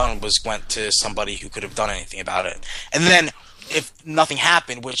should have done was went to somebody who could have done anything about it. And then if nothing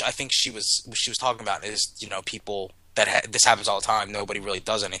happened, which I think she was talking about is people that this happens all the time, nobody really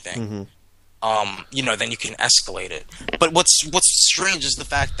does anything. Then you can escalate it. But what's strange is the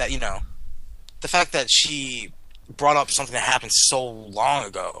fact that she brought up something that happened so long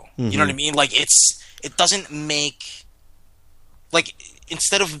ago. You know what I mean? Like it doesn't make, like,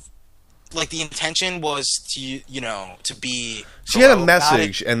 instead of, like, the intention was to be. She had a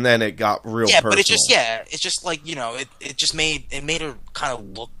message, and then it got real personal. But it's just like, it just made her kind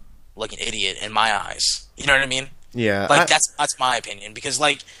of look like an idiot in my eyes. You know what I mean? Yeah. Like, that's my opinion, because,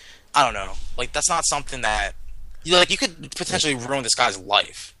 like, I don't know, like, that's not something that, you could potentially ruin this guy's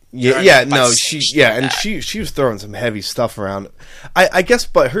life. She was throwing some heavy stuff around. I guess,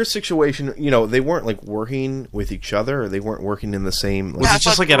 but her situation, they weren't like working with each other, or they weren't working in the same. Was it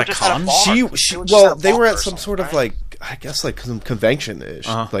just like at a con? They were at some sort of like, I guess, like some convention ish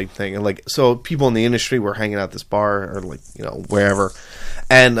like thing, and like so people in the industry were hanging out at this bar or like wherever,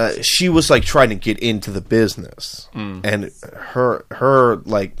 and she was like trying to get into the business, and her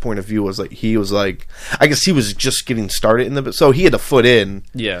like point of view was like he was like, I guess he was just getting started in the, so he had a foot in,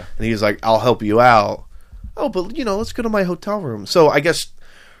 and he was like, I'll help you out. Oh, but let's go to my hotel room. So I guess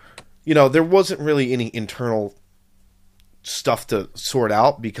there wasn't really any internal stuff to sort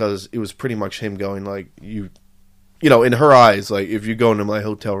out because it was pretty much him going like, in her eyes, like, if you go into my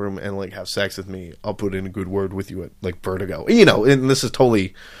hotel room and like have sex with me, I'll put in a good word with you at like Vertigo. And this is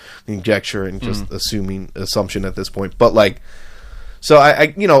totally conjecture and just assumption at this point. But like, so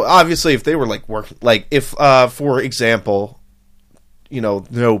I obviously if they were like working, like if for example,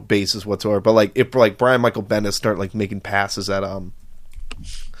 no basis whatsoever, but like if like Brian Michael Bendis start like making passes at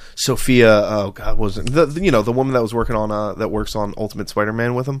Sophia, oh god, wasn't the woman that was working on that works on Ultimate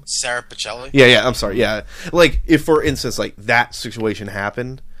Spider-Man with him, Sarah Pacelli. Yeah, I'm sorry. Yeah, like if for instance like that situation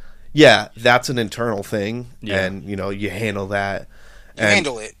happened, yeah, that's an internal thing, and you handle that.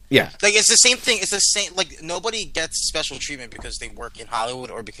 Handle it. Yeah, like it's the same thing. It's the same. Like nobody gets special treatment because they work in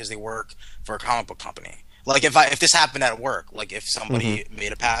Hollywood or because they work for a comic book company. Like if this happened at work, like if somebody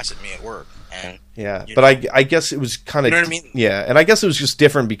made a pass at me at work, and but I guess it was kind of, you know what I mean? Yeah, and I guess it was just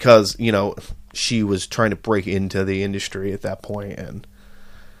different because she was trying to break into the industry at that point. And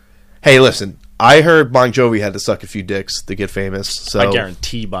hey, listen, I heard Bon Jovi had to suck a few dicks to get famous. So I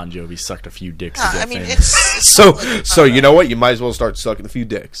guarantee Bon Jovi sucked a few dicks to get famous. It's so you know what? You might as well start sucking a few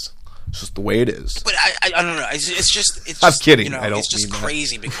dicks. It's just the way it is. But I don't know. It's just. I'm kidding. I don't. It's just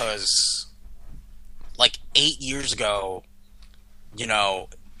crazy because. Like 8 years ago,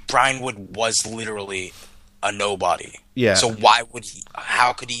 Brian Wood was literally a nobody. Yeah. So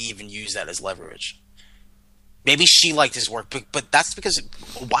how could he even use that as leverage? Maybe she liked his work, but that's because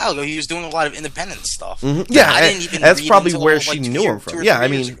a while ago he was doing a lot of independent stuff. Mm-hmm. Yeah, I didn't even that's read probably until, where like, she 2 knew him or from. 2 or Yeah, 3 I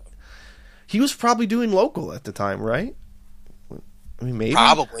years mean, ago. he was probably doing local at the time, right? I mean, maybe.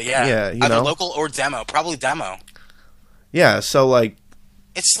 Probably, yeah. Yeah, either local or demo. Probably demo. Yeah, so like.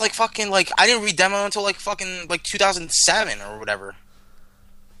 It's like fucking like I didn't read demo until like fucking like 2007 or whatever,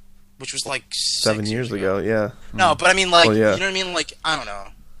 which was like 7 years ago. Yeah. No, but I mean like yeah. you know what I mean. Like I don't know.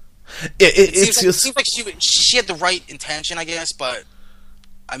 It seems like she had the right intention, I guess, but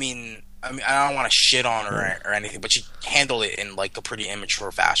I mean I don't want to shit on her or anything, but she handled it in like a pretty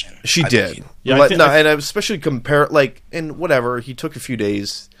immature fashion. She did. Yeah, and especially compare like and whatever. He took a few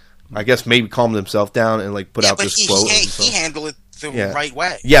days, I guess, maybe calmed himself down and like put out this quote. He handled it the right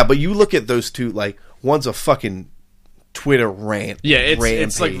way. Yeah, but you look at those two, like one's a fucking Twitter rant. Yeah,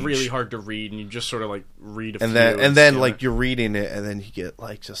 it's like really hard to read, and you just sort of like read a few. And then like you're reading it, and then you get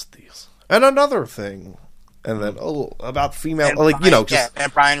like just these and another thing, and then about female, and like Brian, just,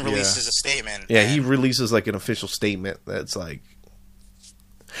 and Brian releases a statement. Yeah, he releases like an official statement that's like.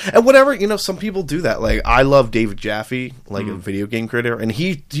 And whatever, some people do that. Like, I love David Jaffe, like a video game critic, and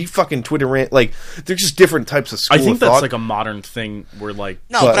he fucking Twitter rant. Like, they're just different types of school I think of that's thought. like a modern thing where like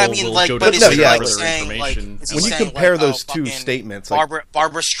but I mean like but is he like saying like when you compare those two statements, like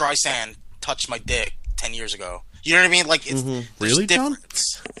Barbara Streisand touched my dick 10 years ago. You know what I mean? Like it's really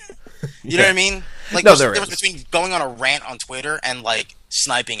difference. You know what I mean? Like no, there's a difference between going on a rant on Twitter and like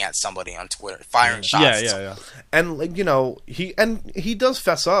sniping at somebody on Twitter, firing shots. Yeah. And like he does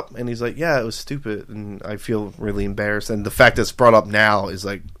fess up, and he's like, "Yeah, it was stupid, and I feel really embarrassed." And the fact that it's brought up now is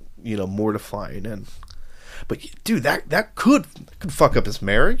like, mortifying. But dude, that could fuck up his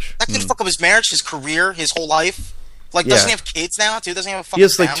marriage. That could fuck up his marriage, his career, his whole life. Like, doesn't he have kids now? Too doesn't he have a fucking He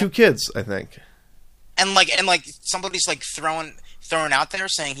has like family? 2 kids, I think. And somebody's like throwing out there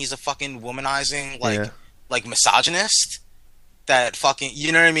saying he's a fucking womanizing like misogynist. That fucking,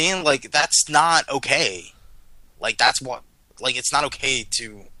 you know what I mean? Like, that's not okay. Like, that's what, like, it's not okay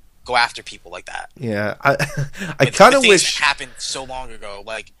to go after people like that. Yeah, I kind of wish it happened so long ago.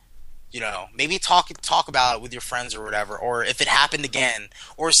 Like, maybe talk about it with your friends or whatever. Or if it happened again,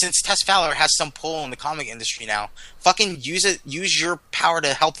 or since Tess Fowler has some pull in the comic industry now, fucking use it. Use your power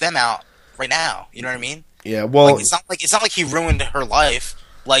to help them out right now. You know what I mean? Yeah. Well, like, it's not like he ruined her life.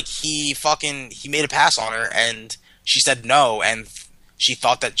 Like he made a pass on her and she said no, and she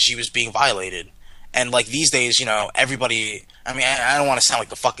thought that she was being violated. And like these days, everybody. I mean, I don't want to sound like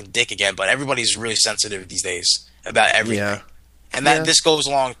the fucking dick again, but everybody's really sensitive these days about everything. Yeah. And this goes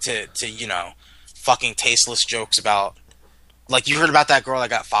along to fucking tasteless jokes about. Like, you heard about that girl that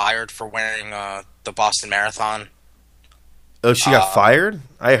got fired for wearing the Boston Marathon. Oh, she got fired?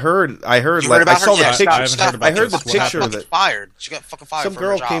 I heard. You heard like about I saw her? the Yeah, picture. I heard the picture of it. Fired. She got fucking fired. Some for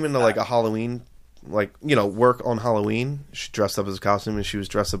girl her job came into for like that. a Halloween, like work on Halloween. She dressed up as a costume, and she was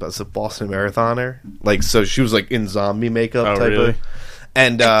dressed up as a Boston marathoner. Like, so she was like in zombie makeup type really? of.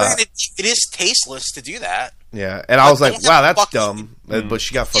 And it is tasteless to do that. yeah, and I was like, wow, that's fucking- dumb. But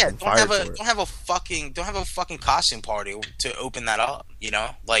she got fucking fired for it. Don't have a fucking costume party to open that up.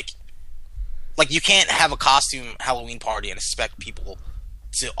 Like you can't have a costume Halloween party and expect people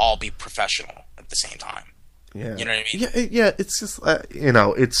to all be professional at the same time. Yeah, You know what I mean? Yeah. It's just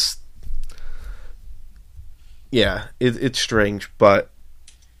it's yeah, it's strange, but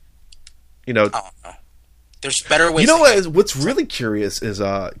you know, I don't know. There's better ways. you know to what? get- What's really curious is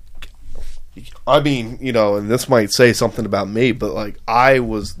I mean, you know, and this might say something about me, but like I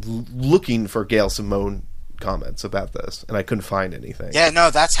was looking for Gail Simone comments about this, and I couldn't find anything. Yeah, no,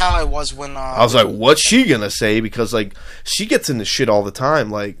 that's how I was when. I was like, "What's she gonna say?" Because like she gets into shit all the time.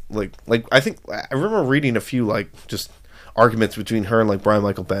 Like I think I remember reading a few like just arguments between her and like Brian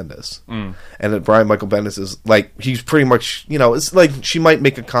Michael Bendis, and that Brian Michael Bendis is like he's pretty much, you know, it's like she might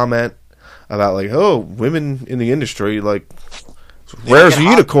make a comment about like, "Oh, women in the industry like." Rare as a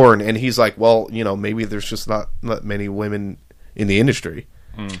unicorn, and he's like, well, you know, maybe there's just not many women in the industry,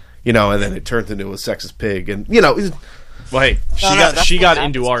 you know, and then it turns into a sexist pig, and you know, Well, hey, that's she what got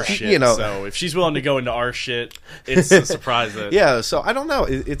happens, into our right? shit, You know. so if she's willing to go into our shit, it's a surprise that... yeah. So I don't know.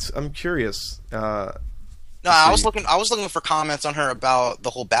 I'm curious. No, I was looking for comments on her about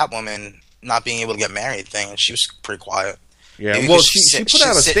the whole Batwoman not being able to get married thing, and she was pretty quiet. Yeah. Maybe Well, because she put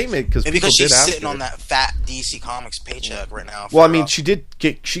out a statement because maybe people because did she's ask sitting her. on that fat DC Comics paycheck right now. Well, I for, mean,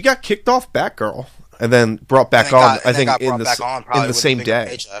 she got kicked off Batgirl, and then brought back and then on. got- I and then think got in brought the back on probably in the with a same bigger day.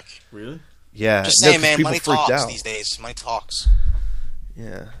 paycheck. Really? Yeah. Just no, saying, 'cause man, people money freaked talks out. these days. Money talks.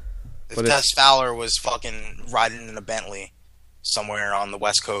 Yeah. If But Tess Fowler was fucking riding in a Bentley somewhere on the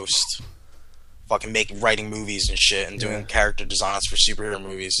West Coast, fucking writing movies and shit, and doing character designs for superhero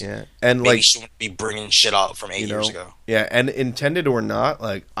movies, Yeah. And maybe like, she wouldn't be bringing shit up from 8 you years know, ago. yeah, and intended or not,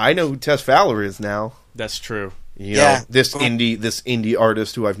 like I know who Tess Fowler is now. That's true. You Yeah. know, this indie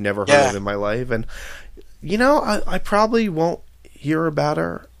artist who I've never heard Yeah. of in my life, and you know, I probably won't hear about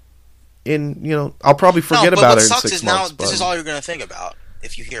her. I'll probably forget but about what her in sucks 6 is months. now this but- is all you're gonna think about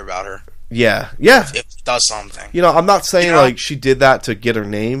if you hear about her. yeah. If it does something. You know, I'm not saying You know- like she did that to get her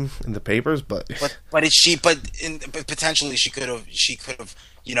name in the papers, but But potentially she could have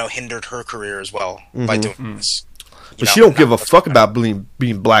hindered her career as well by doing this. but she don't give a fuck about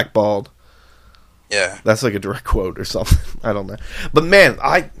being blackballed. Yeah. That's like a direct quote or something. I don't know. But man,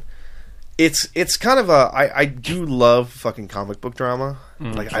 it's kind of I do love fucking comic book drama.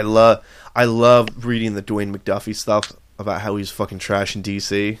 Like I love reading the Dwayne McDuffie stuff about how he's fucking trash in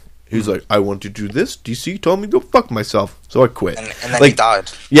DC. He's like, I want to do this. DC told me to go fuck myself, so I quit. And then he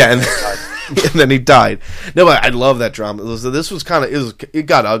died. Yeah, and then he died. No, but I love that drama. This was kind of it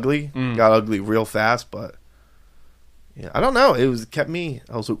got ugly, got ugly real fast. But yeah, I don't know. It kept me.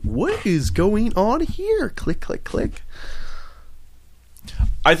 I was like, what is going on here? Click, click, click.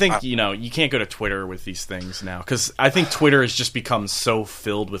 I think, you can't go to Twitter with these things now, because I think Twitter has just become so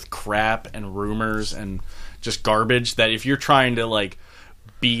filled with crap and rumors and just garbage that if you're trying to, like,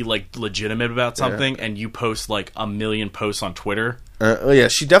 be, like, legitimate about something and you post, like, a million posts on Twitter... Yeah,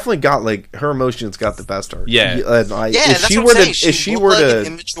 she definitely got, like, her emotions got the best of her. Yeah. Yeah, that's what I'm saying. She looked like an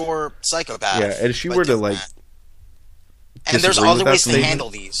immature psychopath. Yeah, and if she were to, like... And there's disagree other with that ways to statement. handle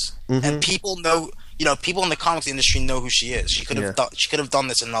these. And people know... people in the comics industry know who she is. She could have she could have done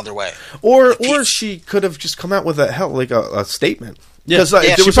this another way. Or she could have just come out with a statement. Because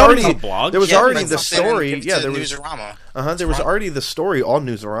Yeah, there was she already probably had a blog. there was Yeah, already like the something story. and give Yeah, it to there was Newsarama. there was already the story on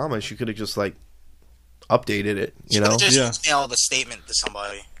Newsarama. She could have just like updated it. She You could know, have just emailed a statement to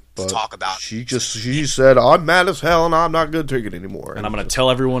somebody to talk about it. She said, "I'm mad as hell and I'm not going to take it anymore." And I'm going to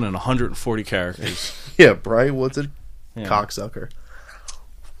tell everyone in 140 characters. yeah, Brian was a cocksucker.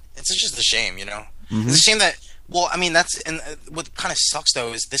 It's just a shame, Mm-hmm. It's a shame that. Well, I mean, what kind of sucks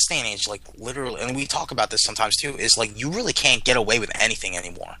though is this day and age, like literally, and we talk about this sometimes too. Is like you really can't get away with anything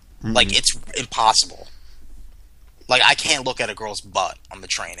anymore. Like it's impossible. Like I can't look at a girl's butt on the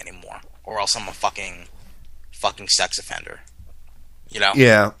train anymore, or else I'm a fucking sex offender.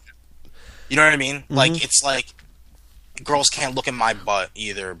 Yeah, You know what I mean? Like it's like girls can't look at my butt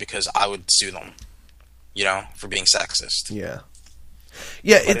either because I would sue them. For being sexist. yeah.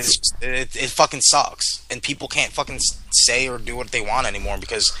 But it fucking sucks, and people can't fucking say or do what they want anymore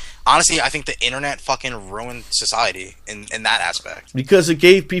because honestly, I think the internet fucking ruined society in that aspect. Because it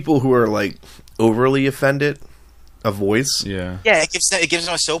gave people who are like overly offended a voice. Yeah. Yeah, it gives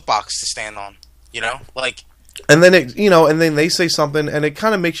them a soapbox to stand on. Like. And then and then they say something, and it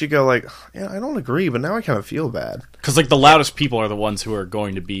kind of makes you go like, "Yeah, I don't agree," but now I kind of feel bad. Because, like, the loudest people are the ones who are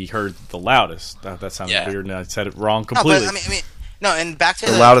going to be heard the loudest. That sounded weird, and I said it wrong completely. No, but I mean, no, and back to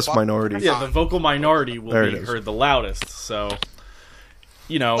The loudest minority. Yeah, the vocal minority will There be it is. heard the loudest. So,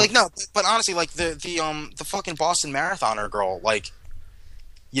 like no, but honestly, like the fucking Boston Marathoner girl, like,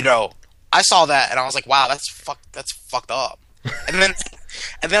 I saw that and I was like, wow, that's fucked up. And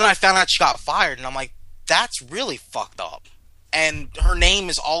then I found out she got fired, and I'm like, that's really fucked up. And her name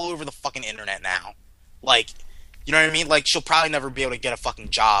is all over the fucking internet now. Like, You know what I mean? Like, she'll probably never be able to get a fucking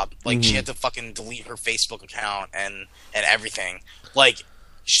job. Like, she had to fucking delete her Facebook account and everything. Like,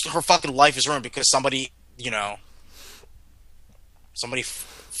 her fucking life is ruined because somebody,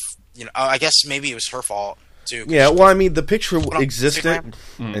 I guess maybe it was her fault too. Yeah, well, I mean, the picture existed,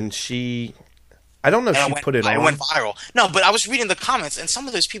 Instagram. and she... I don't know if she put it on. It went viral. No, but I was reading the comments, and some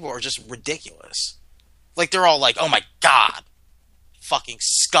of those people are just ridiculous. Like, they're all like, oh my god, fucking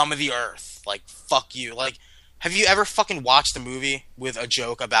scum of the earth. Like, fuck you. Like, have you ever fucking watched a movie with a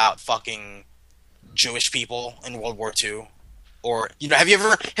joke about fucking Jewish people in World War II? Or, have you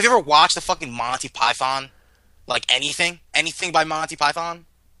ever watched the fucking Monty Python? Like, anything by Monty Python?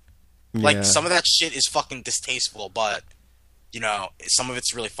 Yeah. Like, some of that shit is fucking distasteful, but, some of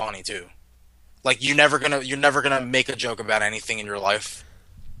it's really funny, too. Like, you're never gonna make a joke about anything in your life.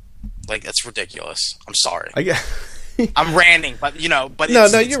 Like, that's ridiculous. I'm sorry. I'm ranting, but but no,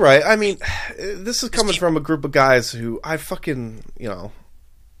 you're right. I mean, this is coming from a group of guys who I fucking,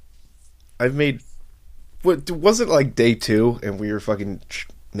 I've made. What was it like day 2, and we were fucking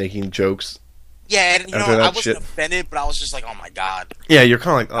making jokes? Yeah, and I wasn't offended, but I was just like, oh my god. Yeah, you're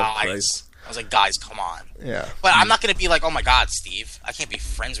kind of like, oh guys. Christ. I was like, guys, come on. Yeah, but I'm not gonna be like, oh my god, Steve, I can't be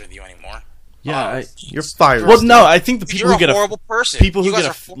friends with you anymore. Yeah, you're fired. Well, no, I think the people you're who get a horrible person. People who get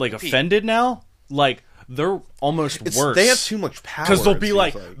offended now, like, they're almost worse. They have too much power. Because they'll be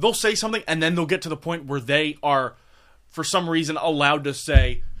like, they'll say something, and then they'll get to the point where they are, for some reason, allowed to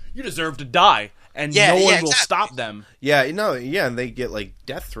say, you deserve to die. And no one will stop them. Yeah, and they get, like,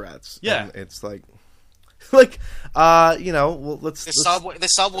 death threats. Yeah. And it's like, well, let's... The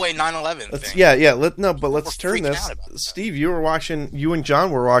Subway 9/11 thing. Yeah, let's turn this. Steve, you and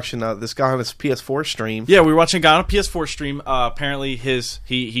John were watching this guy on his PS4 stream. Yeah, we were watching a guy on a PS4 stream. Apparently,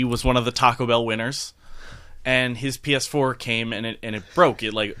 he was one of the Taco Bell winners. And his PS4 came and it broke.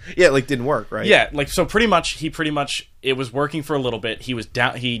 It didn't work, right? Yeah, so pretty much it was working for a little bit. He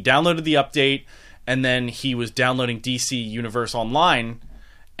downloaded the update, and then he was downloading DC Universe Online,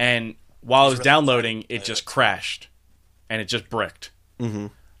 and while it was downloading, it just crashed, and it just bricked. Mm-hmm.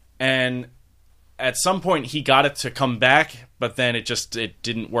 And at some point, he got it to come back, but then it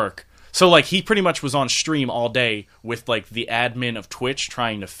didn't work. So like he pretty much was on stream all day with like the admin of Twitch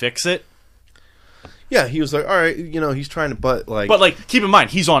trying to fix it. Yeah, he was like, all right, he's trying to, but keep in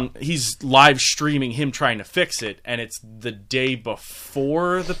mind, he's live streaming him trying to fix it, and it's the day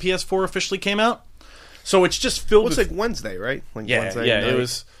before the PS4 officially came out, so it's just filled with... It's like Wednesday, right? Wednesday night. It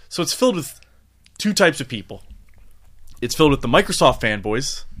was, so it's filled with two types of people. It's filled with the Microsoft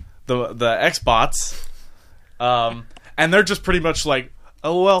fanboys, the Xbots, and they're just pretty much like,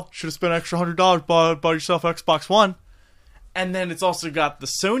 LOL, should have spent extra $100, bought yourself Xbox One. And then it's also got the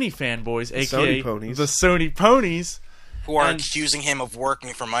Sony fanboys, a.k.a. the Sony ponies. Who are accusing him of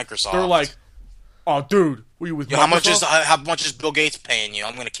working for Microsoft. They're like, oh, dude, were you with Microsoft? How much is Bill Gates paying you?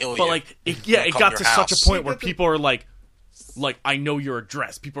 I'm going to kill you. But, like, it got to such a point where people are like, I know your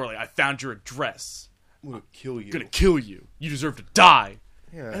address. People are like, I found your address. I'm going to kill you. I'm going to kill you. You deserve to die.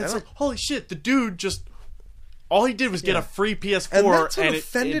 Yeah, and it's like, holy shit, the dude just... All he did was get a free PS4, and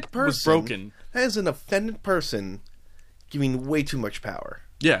it was broken. That is an offended person... giving way too much power.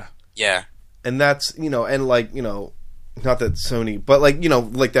 Yeah. Yeah. And that's, and like, not that Sony, but like,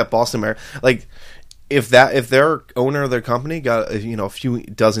 like that Boston Mayor, like if their owner of their company got, a few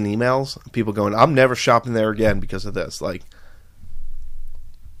dozen emails, people going, I'm never shopping there again because of this. Like,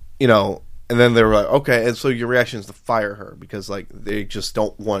 and then they were like, okay. And so your reaction is to fire her because like, they just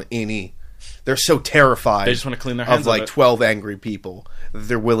don't want they're so terrified. They just want to clean their hands of like 12 angry people that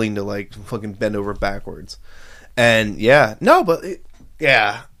they're willing to like fucking bend over backwards. And it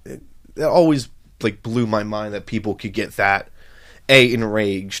always like blew my mind that people could get that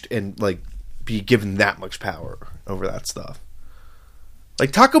enraged and like be given that much power over that stuff.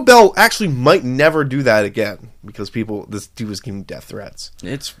 Like Taco Bell actually might never do that again because this dude was giving death threats.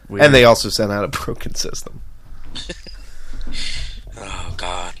 It's weird. And they also sent out a broken system. Oh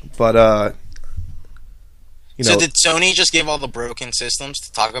God! But so did Sony just give all the broken systems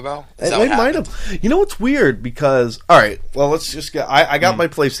to Taco Bell? They might have. You know what's weird? Because all right, well, let's just get. I got my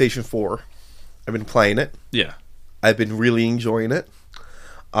PlayStation 4. I've been playing it. Yeah, I've been really enjoying it.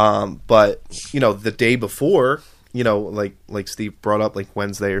 But the day before, like Steve brought up, like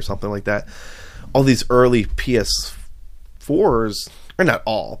Wednesday or something like that. All these early PS4s, or not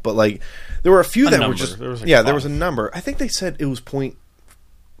all, but like there were a few that were just there was a number. I think they said it was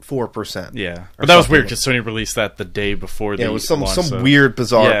 0.4%. Yeah, but that was weird because Sony released that the day before. Yeah, it was some weird,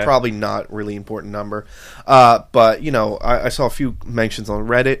 bizarre, probably not really important number. But I saw a few mentions on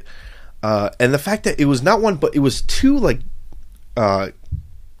Reddit, and the fact that it was not one, but it was two like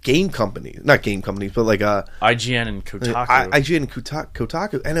game companies, not game companies, but like IGN and Kotaku. IGN and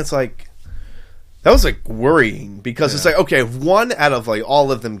Kotaku, and it's like that was like worrying because it's like, okay, if one out of like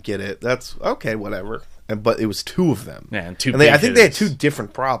all of them get it, that's okay, whatever. But it was two of them, and two. And I think they had two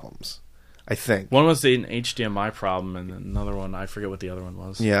different problems. I think one was an HDMI problem, and another one I forget what the other one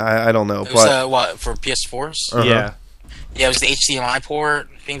was. Yeah, I don't know. It was what for PS4s? Yeah. Yeah, it was the HDMI port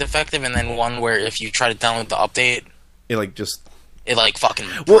being defective, and then one where if you try to download the update, it like just fucking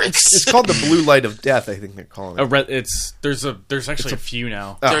breaks. Well, it's called the blue light of death. I think they're calling it. There's actually a few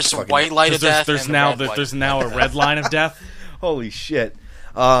now. There's a white light of death. There's now a red line of death. Holy shit!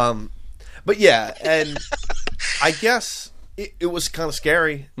 But yeah, and I guess it was kind of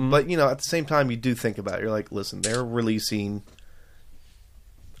scary. But you know, at the same time, you do think about it. You're like, listen, they're releasing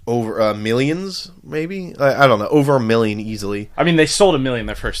over millions, maybe. I don't know, over 1 million easily. I mean, they sold 1 million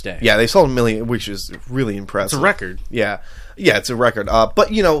their first day. Yeah, they sold 1 million, which is really impressive. It's a record. Yeah, it's a record.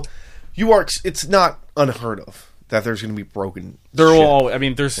 But you know, it's not unheard of that there's going to be broken. They're all. I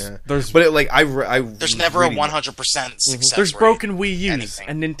mean, there's. But it, like there's never a 100% success. There's rate. broken Wii U's,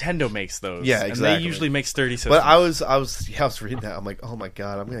 and Nintendo makes those. Yeah, exactly. And they usually makes 30 systems. But I was reading that. I'm like, oh my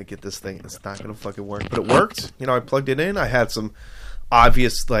god, I'm gonna get this thing. It's not gonna fucking work. But it worked. You know, I plugged it in. I had some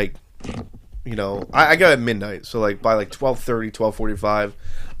obvious, like, you know, I got it at midnight, so like by like 12:30, 12:45,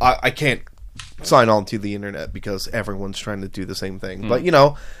 I can't sign on to the internet because everyone's trying to do the same thing. But you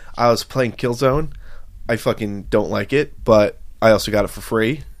know, I was playing Killzone. I fucking don't like it, but I also got it for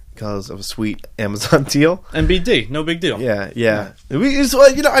free because of a sweet Amazon deal. NBD, no big deal. Yeah. So,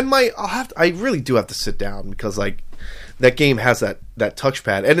 you know, I really do have to sit down because like that game has that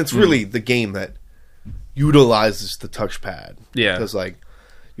touchpad, and it's really the game that utilizes the touchpad. Yeah, because like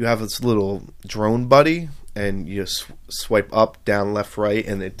you have this little drone buddy, and you swipe up, down, left, right,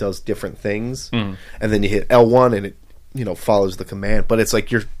 and it does different things. And then you hit L1, and it, you know, follows the command. But it's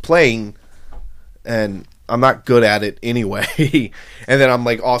like you're playing, and I'm not good at it anyway. And then I'm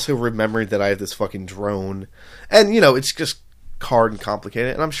like also remembering that I have this fucking drone, and you know, it's just hard and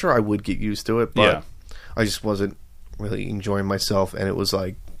complicated. And I'm sure I would get used to it, but I just wasn't really enjoying myself. And it was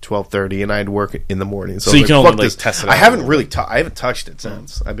like 12:30, and I had work in the morning, so you like, can only like, test it out. I haven't really I haven't touched it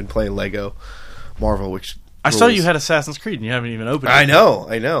since. I've been playing Lego Marvel, which I saw you had Assassin's Creed and you haven't even opened it. I know.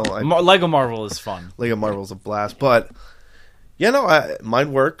 Lego Marvel is fun. Lego Marvel's a blast, but yeah, no,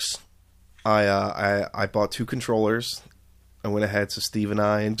 mine works. I bought 2 controllers. I went ahead, so Steve and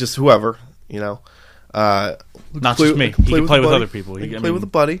I, and just whoever, you know, not just me. You can play with other people. You can play with a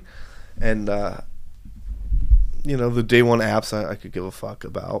buddy, and you know, the day one apps I could give a fuck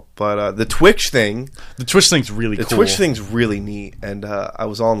about, but the Twitch thing's really cool. The Twitch thing's really neat, and I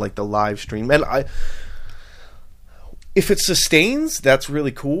was on like the live stream, and if it sustains, that's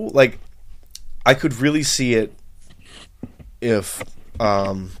really cool. Like, I could really see it if,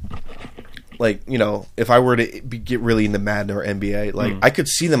 like, you know, if I were to get really into Madden or NBA, like, I could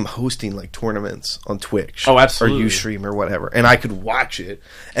see them hosting like tournaments on Twitch, oh, absolutely, or Ustream or whatever, and I could watch it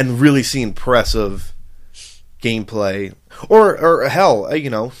and really see impressive gameplay, or hell, you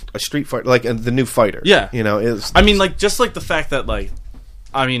know, a Street Fighter, like the new Fighter. Yeah, you know, I mean, like, just like the fact that, like,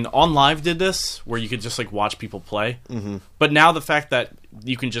 I mean, On Live did this where you could just like watch people play, but now the fact that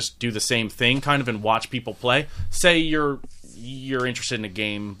you can just do the same thing kind of and watch people play. Say you're interested in a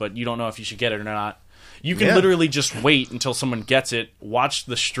game, but you don't know if you should get it or not. You can literally just wait until someone gets it, watch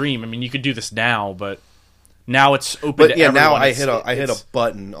the stream. I mean, you could do this now, but now it's open to everyone. Now I hit a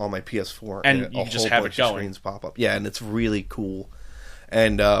button on my PS4 and you just have it going. Screens pop up. Yeah, and it's really cool.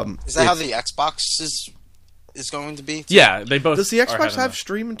 And is that how the Xbox is going to be? Yeah, they both. Does the Xbox have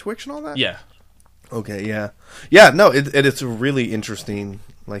stream and Twitch and all that? Yeah. Okay, yeah. No, it's a really interesting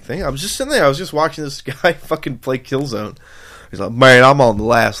like thing. I was just sitting there. I was just watching this guy fucking play Killzone. He's like, man, I'm on the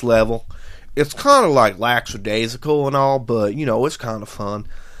last level. It's kind of like lackadaisical and all, but you know, it's kind of fun.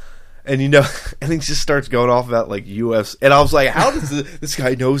 And you know, and he just starts going off about like US, and I was like, "How does this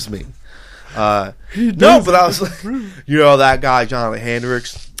guy knows me?" No, but I was like, you know, that guy Jonathan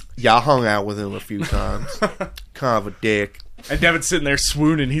Hendricks. Yeah, I hung out with him a few times. Kind of a dick. And Devin's sitting there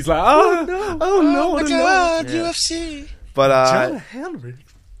swooning. He's like, "Oh no! Oh my god, UFC!" But Jonathan Hendricks.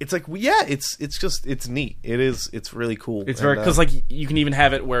 It's like, yeah, it's just it's neat. It's really cool. It's very, because like you can even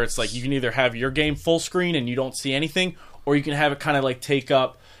have it where it's like you can either have your game full screen and you don't see anything, or you can have it kind of like take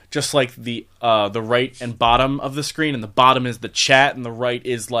up just like the right and bottom of the screen, and the bottom is the chat, and the right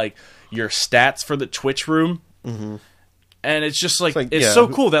is like your stats for the Twitch room. Mm-hmm. And it's just like it's so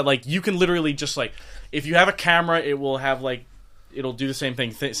cool that like you can literally just like, if you have a camera, it will have like, it'll do the same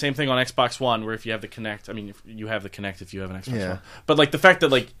thing. Same thing on Xbox One, where if you have the Kinect, I mean, if you have the Kinect if you have an Xbox One. But like the fact that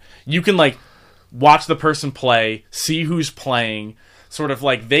like you can like watch the person play, see who's playing, sort of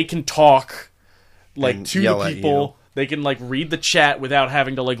like they can talk like And to the yell at people. They can like read the chat without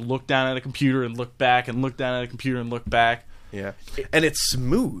having to like look down at a computer and look back and look down at a computer and look back. Yeah, and it's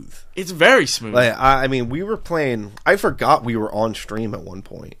smooth. It's very smooth. Like I mean, we were playing. I forgot we were on stream at one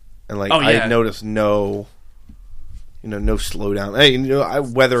point, and like I noticed no slowdown. Hey,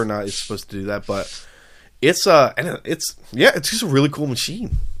 whether or not it's supposed to do that, but it's just a really cool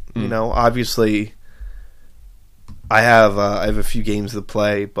machine. You know, obviously, I have a few games to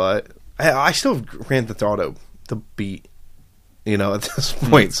play, but I still have Grand Theft Auto to beat. You know, at this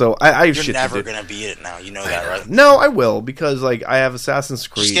point, so I have You're shit never to do. gonna beat it now. You know that, right? No, I will, because like I have Assassin's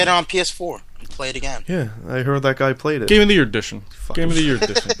Creed. Just get it on PS4 and play it again. Yeah, I heard that guy played it. Game of the Year edition. Game of the Year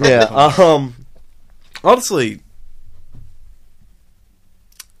edition. Yeah. Honestly,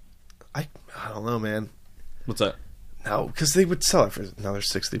 I don't know, man. What's that? No, because they would sell it for another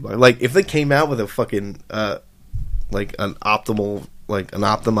 $60. Like if they came out with a fucking like an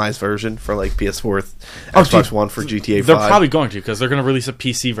optimized version for like PS4, Xbox One for GTA 5. They're probably going to, because they're going to release a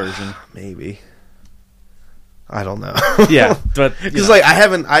PC version. Maybe. I don't know. Yeah, but because like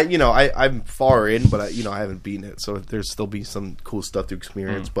I'm far in, but I haven't beaten it, so there's still be some cool stuff to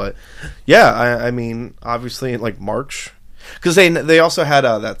experience. But yeah, I mean, obviously in like March, because they also had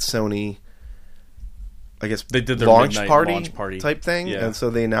that Sony, I guess they did their launch party type thing, yeah. And so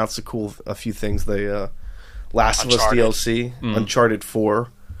they announced a few things. They Last of Us Uncharted. DLC, Uncharted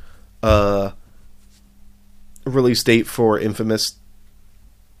 4, release date for Infamous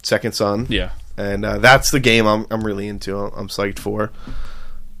Second Son. Yeah. And that's the game I'm really into. I'm psyched for.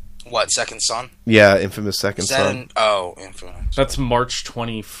 What, Second Son? Yeah, Infamous Second Son. Infamous. That's March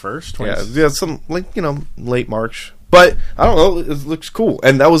 21st. Yeah, some late March. But I don't know. It looks cool,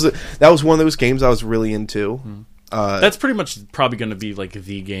 and that was one of those games I was really into. That's pretty much probably going to be like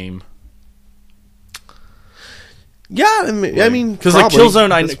the game. Yeah, I mean, because like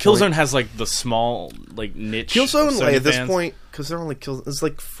Killzone has like the small like niche. Killzone Sony at this fans. point, because they're only it's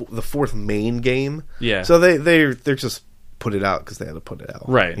like the fourth main game. Yeah. So they're just put it out because they had to put it out.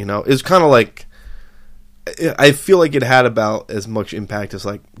 Right. You know, it's kind of like I feel like it had about as much impact as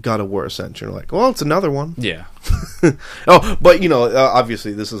like God of War Ascension. Like, well, it's another one. Yeah. Oh, but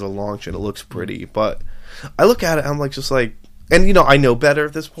obviously this is a launch and it looks pretty. But I look at it, I'm like, just like, and I know better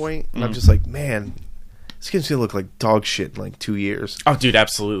at this point, and I'm just like, man. This game's gonna look like dog shit in like 2 years. Oh, dude,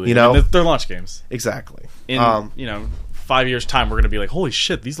 absolutely. I mean, they're launch games. Exactly. In 5 years' time, we're gonna be like, holy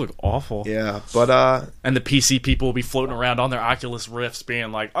shit, these look awful. Yeah, but and the PC people will be floating around on their Oculus Rifts,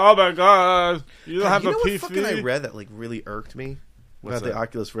 being like, oh my god, you don't have a what PC. Fucking I read that like really irked me about the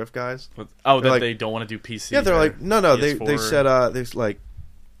Oculus Rift guys. They don't want to do PC. Yeah, they're like, no. PS4. They said there's like.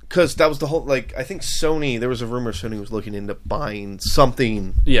 Because that was the whole, like, I think Sony, there was a rumor Sony was looking into buying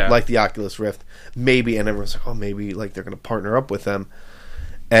something like the Oculus Rift. Maybe, and everyone's like, oh, maybe, like, they're going to partner up with them.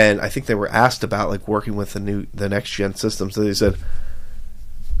 And I think they were asked about, like, working with the next-gen system. So they said,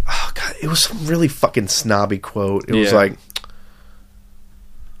 oh, God, it was some really fucking snobby quote. It was like,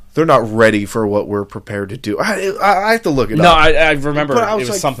 they're not ready for what we're prepared to do. I have to look it up. No, I remember But I it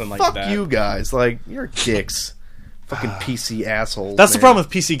was something like that. Fuck you guys. Like, you're dicks. Fucking PC assholes. That's the problem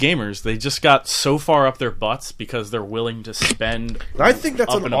with PC gamers. They just got so far up their butts because they're willing to spend. I think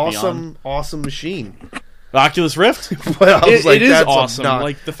that's up an and awesome machine. The Oculus Rift? Well, it is awesome.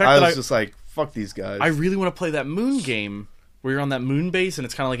 Like the fact I that was just like, fuck these guys. I really want to play that Moon game where you're on that moon base and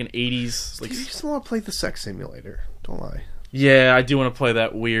it's kind of like an 80s. Like, you just want to play the sex simulator. Don't lie. Yeah, I do want to play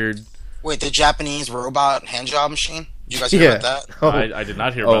that weird. Wait, the Japanese robot handjob machine? Did you guys hear about that? Oh, I did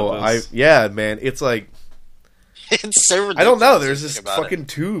not hear about this. Yeah, man. It's like. It's so ridiculous. I don't know. There's this fucking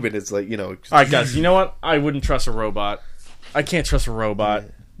tube, and it's like, All right, guys. You know what? I wouldn't trust a robot. I can't trust a robot.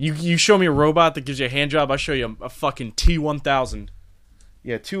 You show me a robot that gives you a hand job, I show you a fucking T-1000.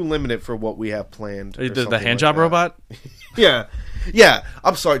 Yeah, too limited for what we have planned. The hand job robot? Yeah.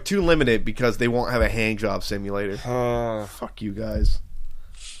 I'm sorry, too limited because they won't have a hand job simulator. Fuck you guys.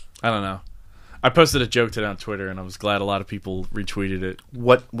 I don't know. I posted a joke today on Twitter, and I was glad a lot of people retweeted it.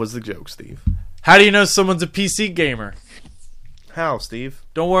 What was the joke, Steve? How do you know someone's a PC gamer? How, Steve?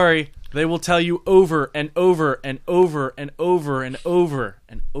 Don't worry. They will tell you over and over and over and over and over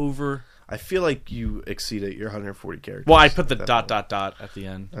and over. I feel like you exceeded your 140 characters. Well, I put the ... at the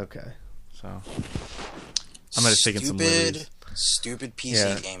end. Okay. So I might have taken some liberties. Stupid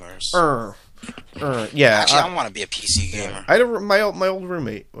PC gamers. Yeah. Actually, I want to be a PC gamer. I don't. My old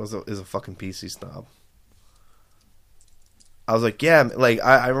roommate is a fucking PC snob. I was like, yeah, like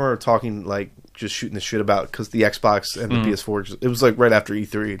I remember talking, like just shooting the shit about because the Xbox and the PS4. It was like right after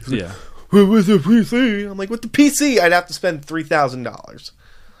E3. Like, Yeah. With the PC, I'm like, with the PC, I'd have to spend $3,000.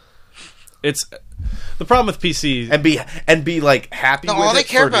 It's the problem with PC. and be like happy No, with all they it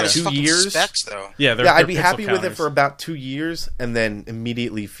care for about is 2 fucking years. specs, though. Yeah, Yeah, I'd be pixel happy with it counters. for about 2 years, and then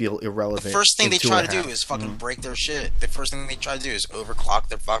immediately feel irrelevant. The first thing in they two try and to a do half. is fucking break their shit. The first thing they try to do is overclock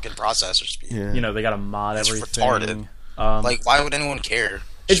their fucking processor speed. Yeah. You know, they got to mod It's everything. retarded. Like, why would anyone care?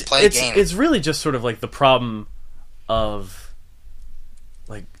 Just play a game. It's really just sort of like the problem of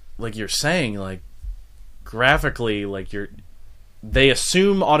like you're saying, like graphically, like they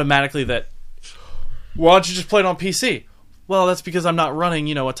assume automatically that why don't you just play it on PC? Well, that's because I'm not running,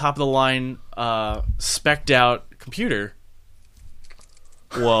 you know, a top of the line spec'd out computer.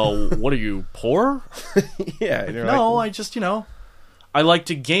 Well, what are you, poor? Yeah, and you're No, like, I just, you know, I like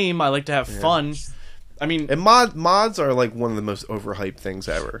to game, I like to have fun. I mean, and mods are like one of the most overhyped things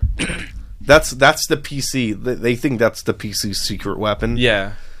ever. That's the PC. They think that's the PC's secret weapon.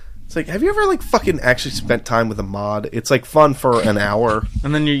 yeah. It's like, have you ever like fucking actually spent time with a mod? It's like fun for an hour.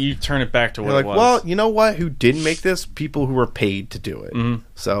 And then you turn it back to what You're like, it was. well, you know what? Who didn't make this? People who were paid to do it. Mm-hmm.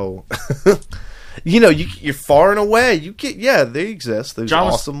 So, you know, you're far and away. They exist. Those John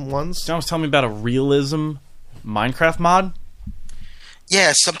was- awesome ones. John was telling me about a realism Minecraft mod.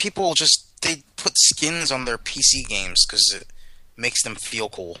 Yeah, some people they put skins on their PC games because it makes them feel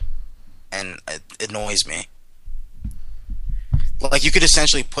cool, and it annoys me. Like, you could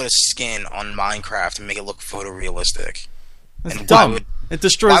essentially put a skin on Minecraft and make it look photorealistic. That's And dumb. why would- It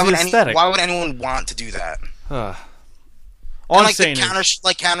destroys the aesthetic. Why would anyone want to do that? All And I'm like saying the is,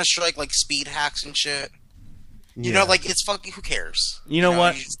 Counter-Strike, like speed hacks and shit. You know, like, it's fucking, who cares? you know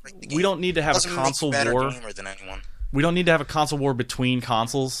what? you just break the We game. don't need to have a Doesn't make you console better war. gamer than anyone. We don't need to have a console war between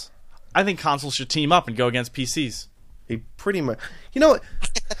consoles. I think consoles should team up and go against PCs. They pretty much. You know what?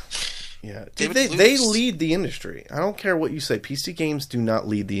 Yeah, They they would they lose. lead the industry. I don't care what you say. PC games do not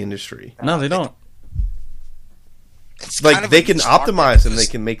lead the industry. No, they don't. It's Like kind of they a can niche market optimize and because-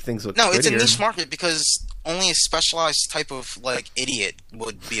 they can make things look. No, it's a prettier. niche market because only a specialized type of like idiot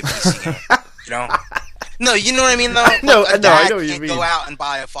would be a PC game. You know? No, you know what I mean though. Like, No, a no, I dad know what you can't mean. go out and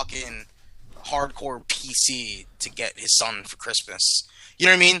buy a fucking hardcore PC to get his son for Christmas. You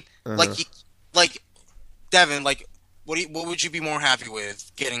know what I mean? Uh-huh. Like Devin, like what would you be more happy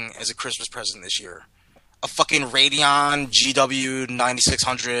with getting as a Christmas present this year? A fucking Radeon GW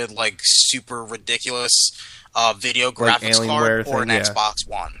 9600 like super ridiculous video Like graphics Alienware card or an thing, yeah. Xbox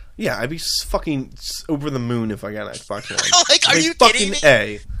One? Yeah, I'd be fucking over the moon if I got an Xbox One. Like, are Like, you fucking kidding me?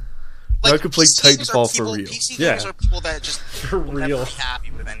 A? Like, I could play PC gamers are Titanfall for people- real. PC Yeah. gamers are people that just For will real. never be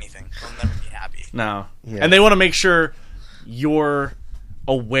happy with anything. They'll never be happy. No. Yeah. And they want to make sure you're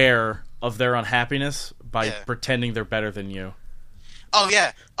aware of their unhappiness by Yeah. pretending they're better than you. Oh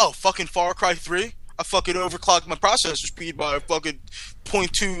yeah. Oh, fucking Far Cry 3. I fucking overclocked my processor speed by a fucking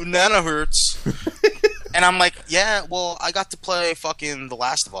 0.2 nanohertz. And I'm like, yeah, well, I got to play fucking The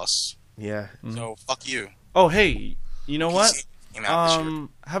Last of Us. Yeah. So fuck you. Oh, hey, you know what? PC came out this year.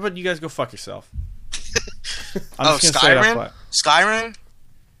 How about you guys go fuck yourself? I'm Oh, just gonna say it Skyrim? up Skyrim?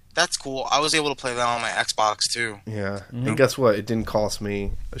 That's cool. I was able to play that on my Xbox too. Yeah. Mm-hmm. And guess what? It didn't cost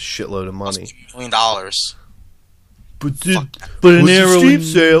me a shitload of money. $1 million. But But an what's the arrow Steam in-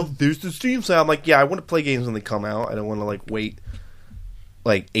 sale? There's the Steam sale. I'm like, yeah, I want to play games when they come out. I don't want to like wait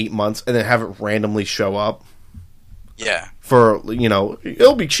like 8 months and then have it randomly show up Yeah. for, you know,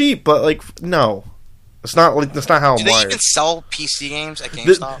 it'll be cheap, but like no. It's not like that's not how Do I'm they wired. even sell PC games at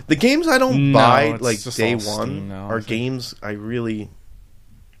GameStop? The games I don't No, buy it's like just day all Steam one now, are I think. games I really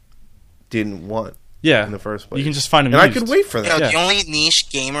didn't want Yeah. in the first place. You can just find them and I used. could wait for You that. know, Yeah. the only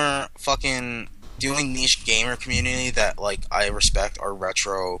niche gamer community that like I respect are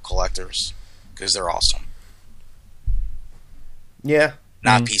retro collectors because they're awesome. Yeah.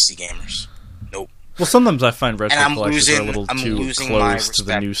 Not Mm-hmm. PC gamers. Nope. Well, sometimes I find retro And I'm collectors are a losing. little I'm too losing my close to the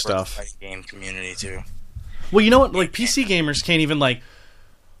respect new for stuff. the fighting game community too. Well, you know what? Like PC gamers can't even like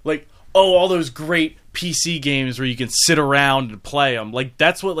all those great PC games where you can sit around and play them. Like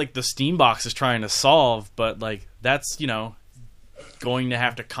that's what like the Steam box is trying to solve, but like that's going to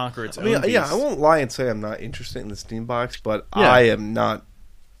have to conquer its I own. mean, yeah, beast. I won't lie and say I'm not interested in the Steam box, but Yeah. I am not.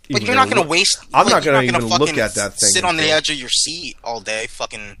 But even you're not gonna look- waste. I'm like, not you're gonna even look fucking at that thing Sit on the until- edge of your seat all day,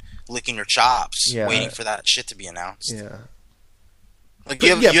 fucking licking your chops, Yeah. waiting for that shit to be announced. Yeah. Like you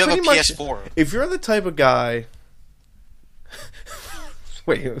have, Yeah, you have a pretty much- PS4. If you're the type of guy.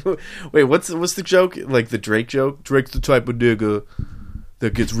 wait, what's the joke? Like the Drake joke? Drake's the type of nigga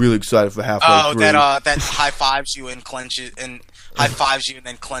that gets really excited for Half-Life Oh, 3. that high fives you and clenches and high fives you and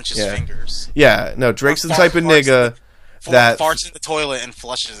then clenches Yeah. fingers. Yeah, no, Drake's the Fart- type of farts- nigga that farts in the toilet and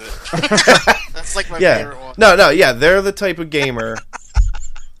flushes it. That's like my yeah, favorite one. no, yeah, they're the type of gamer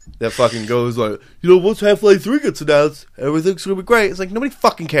that fucking goes like, once Half-Life 3 gets announced, everything's gonna be great. It's like nobody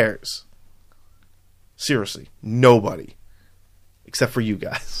fucking cares. Seriously, nobody. Except for you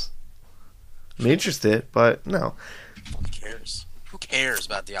guys. I'm interested, but no. Who cares? Who cares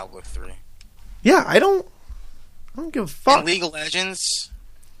about Diablo 3? Yeah, I don't give a fuck. And League of Legends,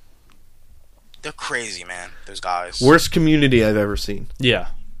 they're crazy, man. Those guys. Worst community I've ever seen. Yeah.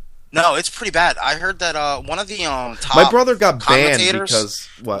 No, it's pretty bad. I heard that one of the top My brother got banned commentators- because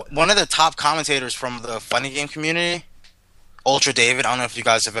what? One of the top commentators from the fighting game community, Ultra David. I don't know if you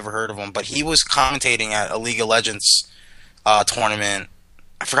guys have ever heard of him, but he was commentating at a League of Legends tournament.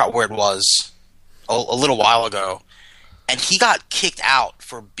 I forgot where it was. A little while ago, and he got kicked out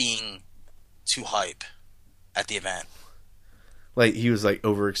for being too hype at the event. Like he was like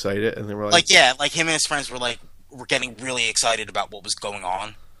overexcited, and they were like, Like him and his friends were getting really excited about what was going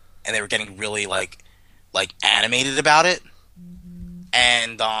on, and they were getting really like animated about it,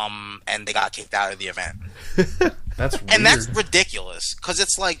 and they got kicked out of the event. that's weird. And that's ridiculous, because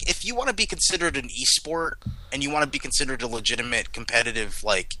it's like, if you want to be considered an esport and you want to be considered a legitimate competitive,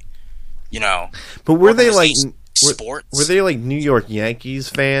 like, you know, But were they like sports? Were they like New York Yankees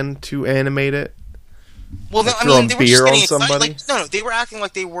fan to animate it? Well, no, Like I throwing mean, they were beer just getting on excited. somebody? Like, no, they were acting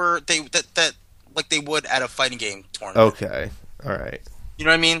like they would at a fighting game tournament. Okay, all right. You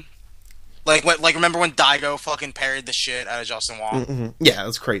know what I mean? Like remember when Daigo fucking parried the shit out of Justin Wong? Mm-hmm. Yeah,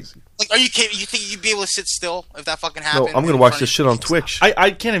 that's crazy. Like, are you kidding? You think you'd be able to sit still if that fucking happened? No, I'm gonna watch this shit on Twitch. I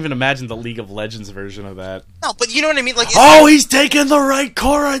can't even imagine the League of Legends version of that. No, but you know what I mean? Like, Oh, he's taking the right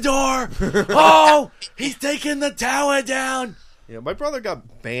corridor! Oh, he's taking the tower down! Yeah, my brother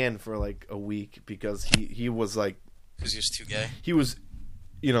got banned for like a week because he was like because he was too gay. he was,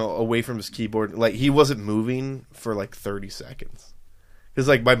 away from his keyboard. Like he wasn't moving for like 30 seconds. Because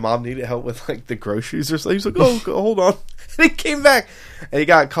like my mom needed help with like the groceries or something. He's like, "Oh, hold on," and he came back and he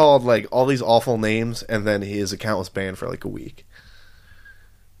got called like all these awful names, and then his account was banned for like a week.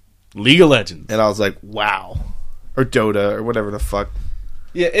 League of Legends. And I was like, "Wow," or Dota or whatever the fuck.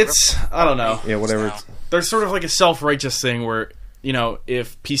 Yeah, I don't know. Yeah, whatever. It's, There's sort of like a self-righteous thing where,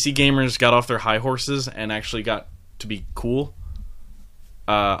 if PC gamers got off their high horses and actually got to be cool,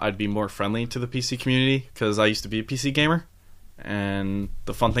 I'd be more friendly to the PC community, because I used to be a PC gamer. And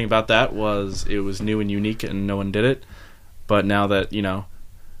the fun thing about that was it was new and unique and no one did it. But now that,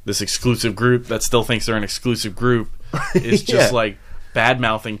 this exclusive group that still thinks they're an exclusive group is just like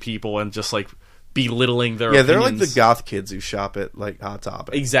bad-mouthing people and just like belittling their opinions. they're like the goth kids who shop at like Hot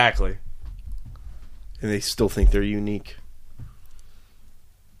Topic. Exactly. And they still think they're unique.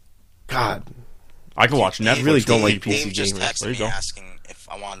 God. I can watch Netflix. I really don't like Dave PC just gamers. texted There you me go. asking if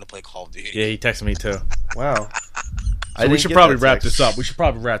I wanted to play Call of Duty. Yeah, he texted me too. Wow. So we should probably wrap this up.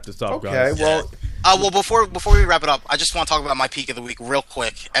 Okay, Guys. well, Well, before we wrap it up, I just want to talk about my peak of the week real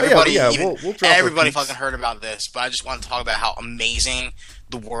quick. Everybody, we'll drop our everybody peaks. fucking heard about this, but I just want to talk about how amazing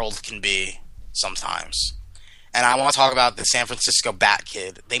the world can be sometimes. And I want to talk about the San Francisco Bat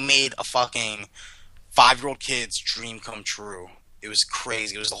Kid. They made a fucking 5-year-old kid's dream come true. It was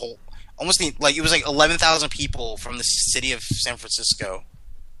crazy. It was it was like 11,000 people from the city of San Francisco,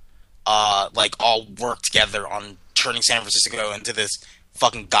 all worked together on turning San Francisco into this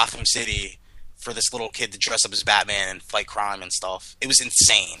fucking Gotham City for this little kid to dress up as Batman and fight crime and stuff. It was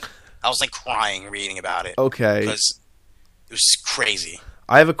insane. I was like crying reading about it. okay. Because it was crazy.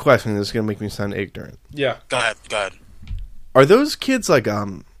 I have a question that's going to make me sound ignorant. Yeah. Go ahead. Are those kids like,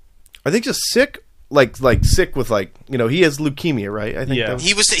 are they just sick? Like sick with like, he has leukemia, right? I think. Yeah.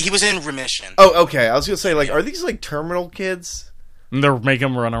 He was in remission. Oh, okay. I was going to say, like, are these like terminal kids? And they're making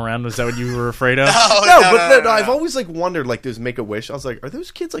them run around. Is that what you were afraid of? No, I've always like wondered, like, those Make-A-Wish. I was like, are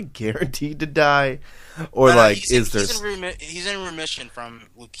those kids like guaranteed to die, or No, like he's in remission from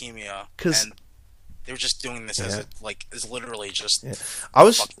leukemia. 'Cause- And they were just doing this as literally just. Yeah. I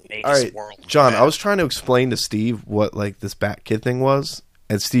was fucking made all this right, world John. bad. I was trying to explain to Steve what like this Bat Kid thing was,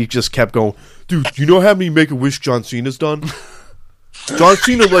 and Steve just kept going, "Dude, you know how many Make-A-Wish John Cena's done? John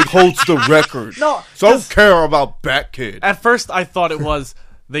Cena like holds the record. No, so I don't care about Bat Kid." At first, I thought it was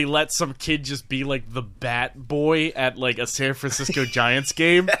they let some kid just be like the Bat Boy at like a San Francisco Giants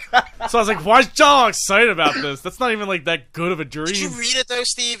game. So I was like, why is John excited about this? That's not even like that good of a dream. Did you read it though,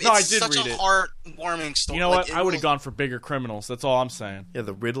 Steve? No, It's I did such read a it. heartwarming story. You know Like, what? I would have gone for bigger criminals. That's all I'm saying. Yeah,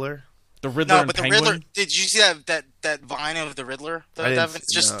 the Riddler. The Riddler No, and but the Penguin. Riddler. Did you see that Vine of the Riddler? I didn't Devin?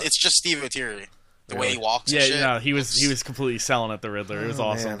 see- no. It's just Steve O'Teary. The way Really? he walks. Yeah, and shit. no, he was completely selling at the Riddler. It was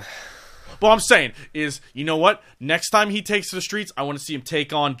awesome. Man. What I'm saying is, you know what? Next time he takes to the streets, I want to see him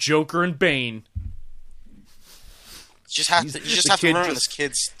take on Joker and Bane. You just have He's- to. You just the have to kid ruin just- this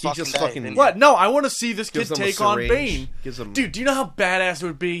kid's he fucking just day. fucking- didn't What? No, I want to see this kid Gives him a take on syringe. Bane. Gives him- Dude, do you know how badass it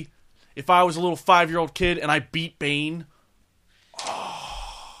would be if I was a little 5-year-old kid and I beat Bane?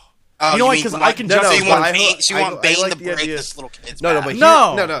 Oh, You know what, mean 'cause want- I can so justify- you want I- Bane, so you I- want I Bane like to the break idea- this little kid's No, back. but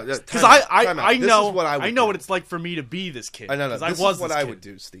No, no. because Time out. I Time out. I This know is what I would know do. what it's like for me to be this kid. I know. 'Cause This was is what this I kid. would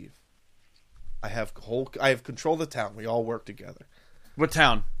do, Steve. I have control of the town. We all work together. What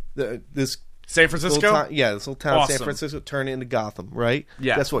town? This San little Francisco. town, this little town, Awesome. San Francisco, turn it into Gotham, right?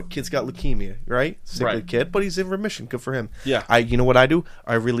 Yeah. Guess what? Kid's got leukemia, right? Sickly Right. kid, but he's in remission. Good for him. Yeah. You know what I do?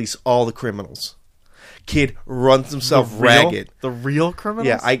 I release all the criminals. Kid runs himself ragged. The real criminals.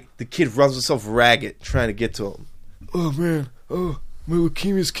 Yeah, the kid runs himself ragged trying to get to him. Oh man, my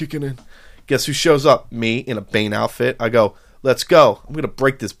leukemia's kicking in. Guess who shows up? Me in a Bane outfit. I go, let's go. I'm gonna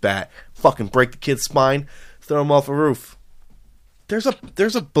break this bat. Fucking break the kid's spine. Throw him off a roof. There's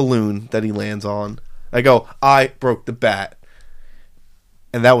a balloon that he lands on. I go, I broke the bat,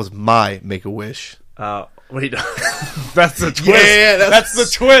 and that was my Make-A-Wish. Wait, that's the twist. Yeah, that's the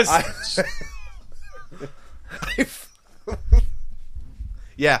twist.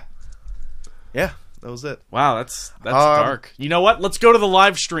 Yeah, that was it. Wow, that's dark. You know what? Let's go to the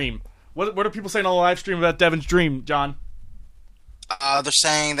live stream. What are people saying on the live stream about Devin's dream, John? They're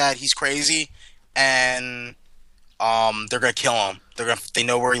saying that he's crazy, and they're gonna kill him. They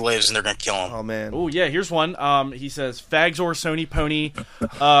know where he lives, and they're gonna kill him. Oh man. Oh yeah, here's one. He says, "Fags or Sony Pony,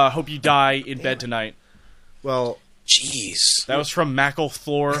 hope you die in bed tonight." Well, Jeez. That was from Mackle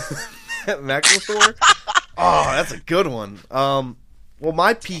Floor. Mackle. Oh, that's a good one. Well,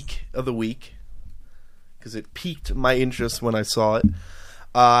 my peak of the week, because it piqued my interest when I saw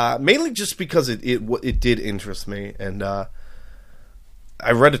it, mainly just because it did interest me, and I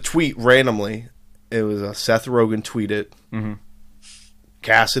read a tweet randomly. It was Seth Rogen tweeted,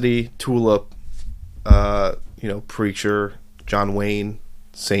 Cassidy, Tulip, Preacher, John Wayne,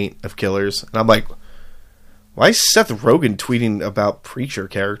 Saint of Killers, and I'm like, why is Seth Rogen tweeting about Preacher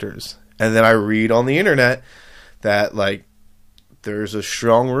characters? And then I read on the internet that, like, there's a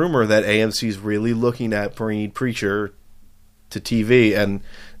strong rumor that AMC's really looking at bringing Preacher to TV, and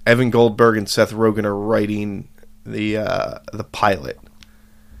Evan Goldberg and Seth Rogen are writing the pilot,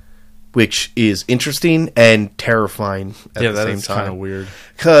 which is interesting and terrifying at the same time. Kind of weird.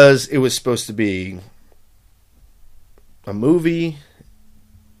 Because it was supposed to be a movie,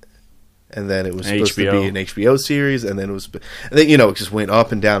 and then it was supposed to be an HBO series, and then it just went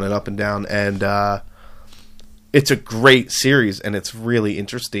up and down and up and down, and it's a great series, and it's really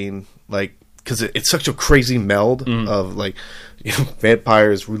interesting, like, because it's such a crazy meld of, like,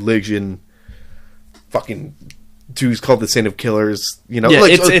 vampires, religion, fucking dudes called the Saint of Killers, Yeah,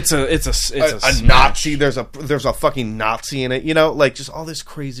 like, it's a Nazi. There's a fucking Nazi in it, like, just all this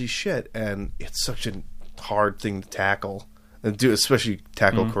crazy shit, and it's such a hard thing to tackle, and especially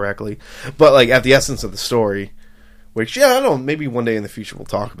tackle correctly. But, like, at the essence of the story, which, I don't know, maybe one day in the future we'll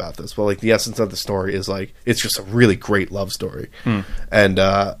talk about this, but, like, the essence of the story is, like, it's just a really great love story. And,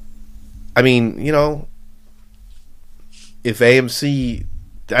 I mean, if AMC,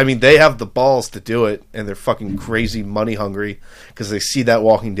 they have the balls to do it, and they're fucking crazy money hungry, because they see that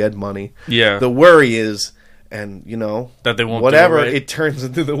Walking Dead money. Yeah. The worry is, and, that they won't whatever, do it. It turns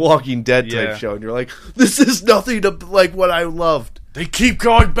into the Walking Dead type Yeah. show, and you're like, this is nothing to, like, what I loved. They keep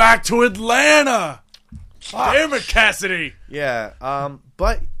going back to Atlanta. Damn it, Cassidy. Yeah,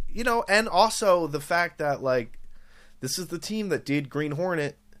 but, and also the fact that, like, this is the team that did Green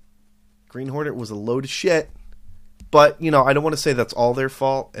Hornet. Green Hornet was a load of shit. But, I don't want to say that's all their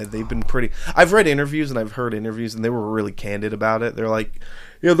fault, and they've been pretty... I've read interviews, and I've heard interviews, and they were really candid about it. They're like,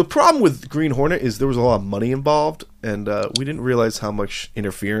 the problem with Green Hornet is there was a lot of money involved, and we didn't realize how much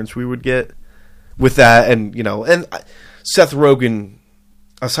interference we would get with that, and, and Seth Rogen,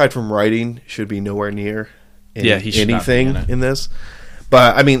 aside from writing, should be nowhere near he should not be anything in it. in this.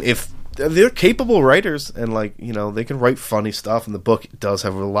 But, if they're capable writers, and, like, they can write funny stuff, and the book does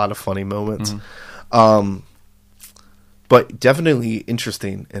have a lot of funny moments. But definitely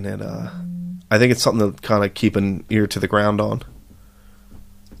interesting, and it, I think it's something to kind of keep an ear to the ground on.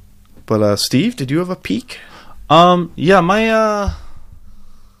 But Steve, did you have a peak? Yeah,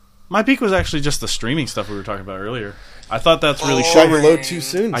 my peak was actually just the streaming stuff we were talking about earlier. I thought that's really Shot short. your load too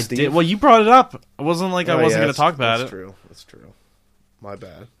soon, I Steve. did. Well, you brought it up. It wasn't like I wasn't going to talk about that's it. True. That's true. My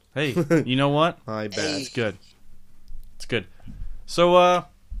bad. Hey, you know what? My bad. It's good. It's good. So,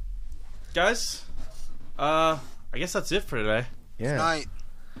 guys, I guess that's it for today. Yeah. Night.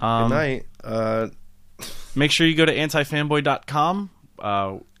 Good night. Make sure you go to antifanboy.com.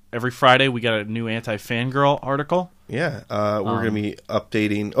 Every Friday we got a new Anti-Fangirl article. Yeah. We're going to be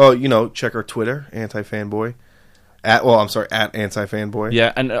updating. Oh, check our Twitter, Anti-Fanboy. At Anti-Fanboy.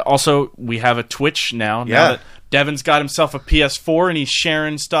 Yeah, and also we have a Twitch now. Yeah. Now that Devin's got himself a PS4 and he's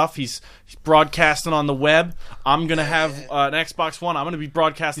sharing stuff. He's broadcasting on the web. I'm gonna have an Xbox One. I'm gonna be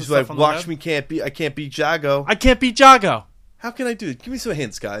broadcasting He's stuff like, on the watch web. me, I can't beat Jago. I can't beat Jago. How can I do it? Give me some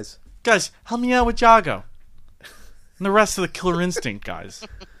hints, guys. Guys, help me out with Jago. And the rest of the Killer Instinct guys.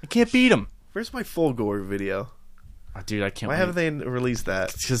 I can't beat him. Where's my full gore video? Oh, dude, I can't. Why wait. haven't they released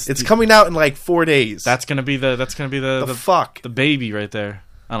that? Because It's coming out in like 4 days. That's gonna be the the fuck, the baby right there.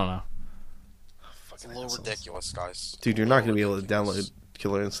 I don't know. It's a little ridiculous, guys. dude. You're not gonna be able to download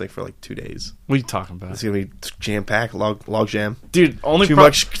Killer Instinct for like 2 days. What are you talking about? It's gonna be jam packed, log jam. Dude, only Too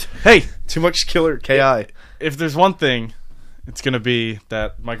much. Hey, Too much Killer Ki. if there's one thing, it's gonna be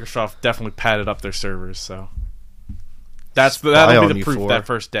that Microsoft definitely padded up their servers. So that'll on be the you proof for. that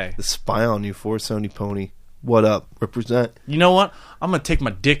first day. The spy on you for Sony Pony. What up? Represent. You know what? I'm gonna take my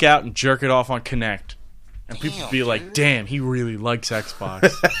dick out and jerk it off on Kinect, and people be like, dude. "Damn, he really likes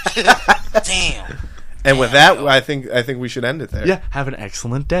Xbox." Damn. And with that, I think we should end it there. Yeah, have an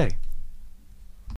excellent day.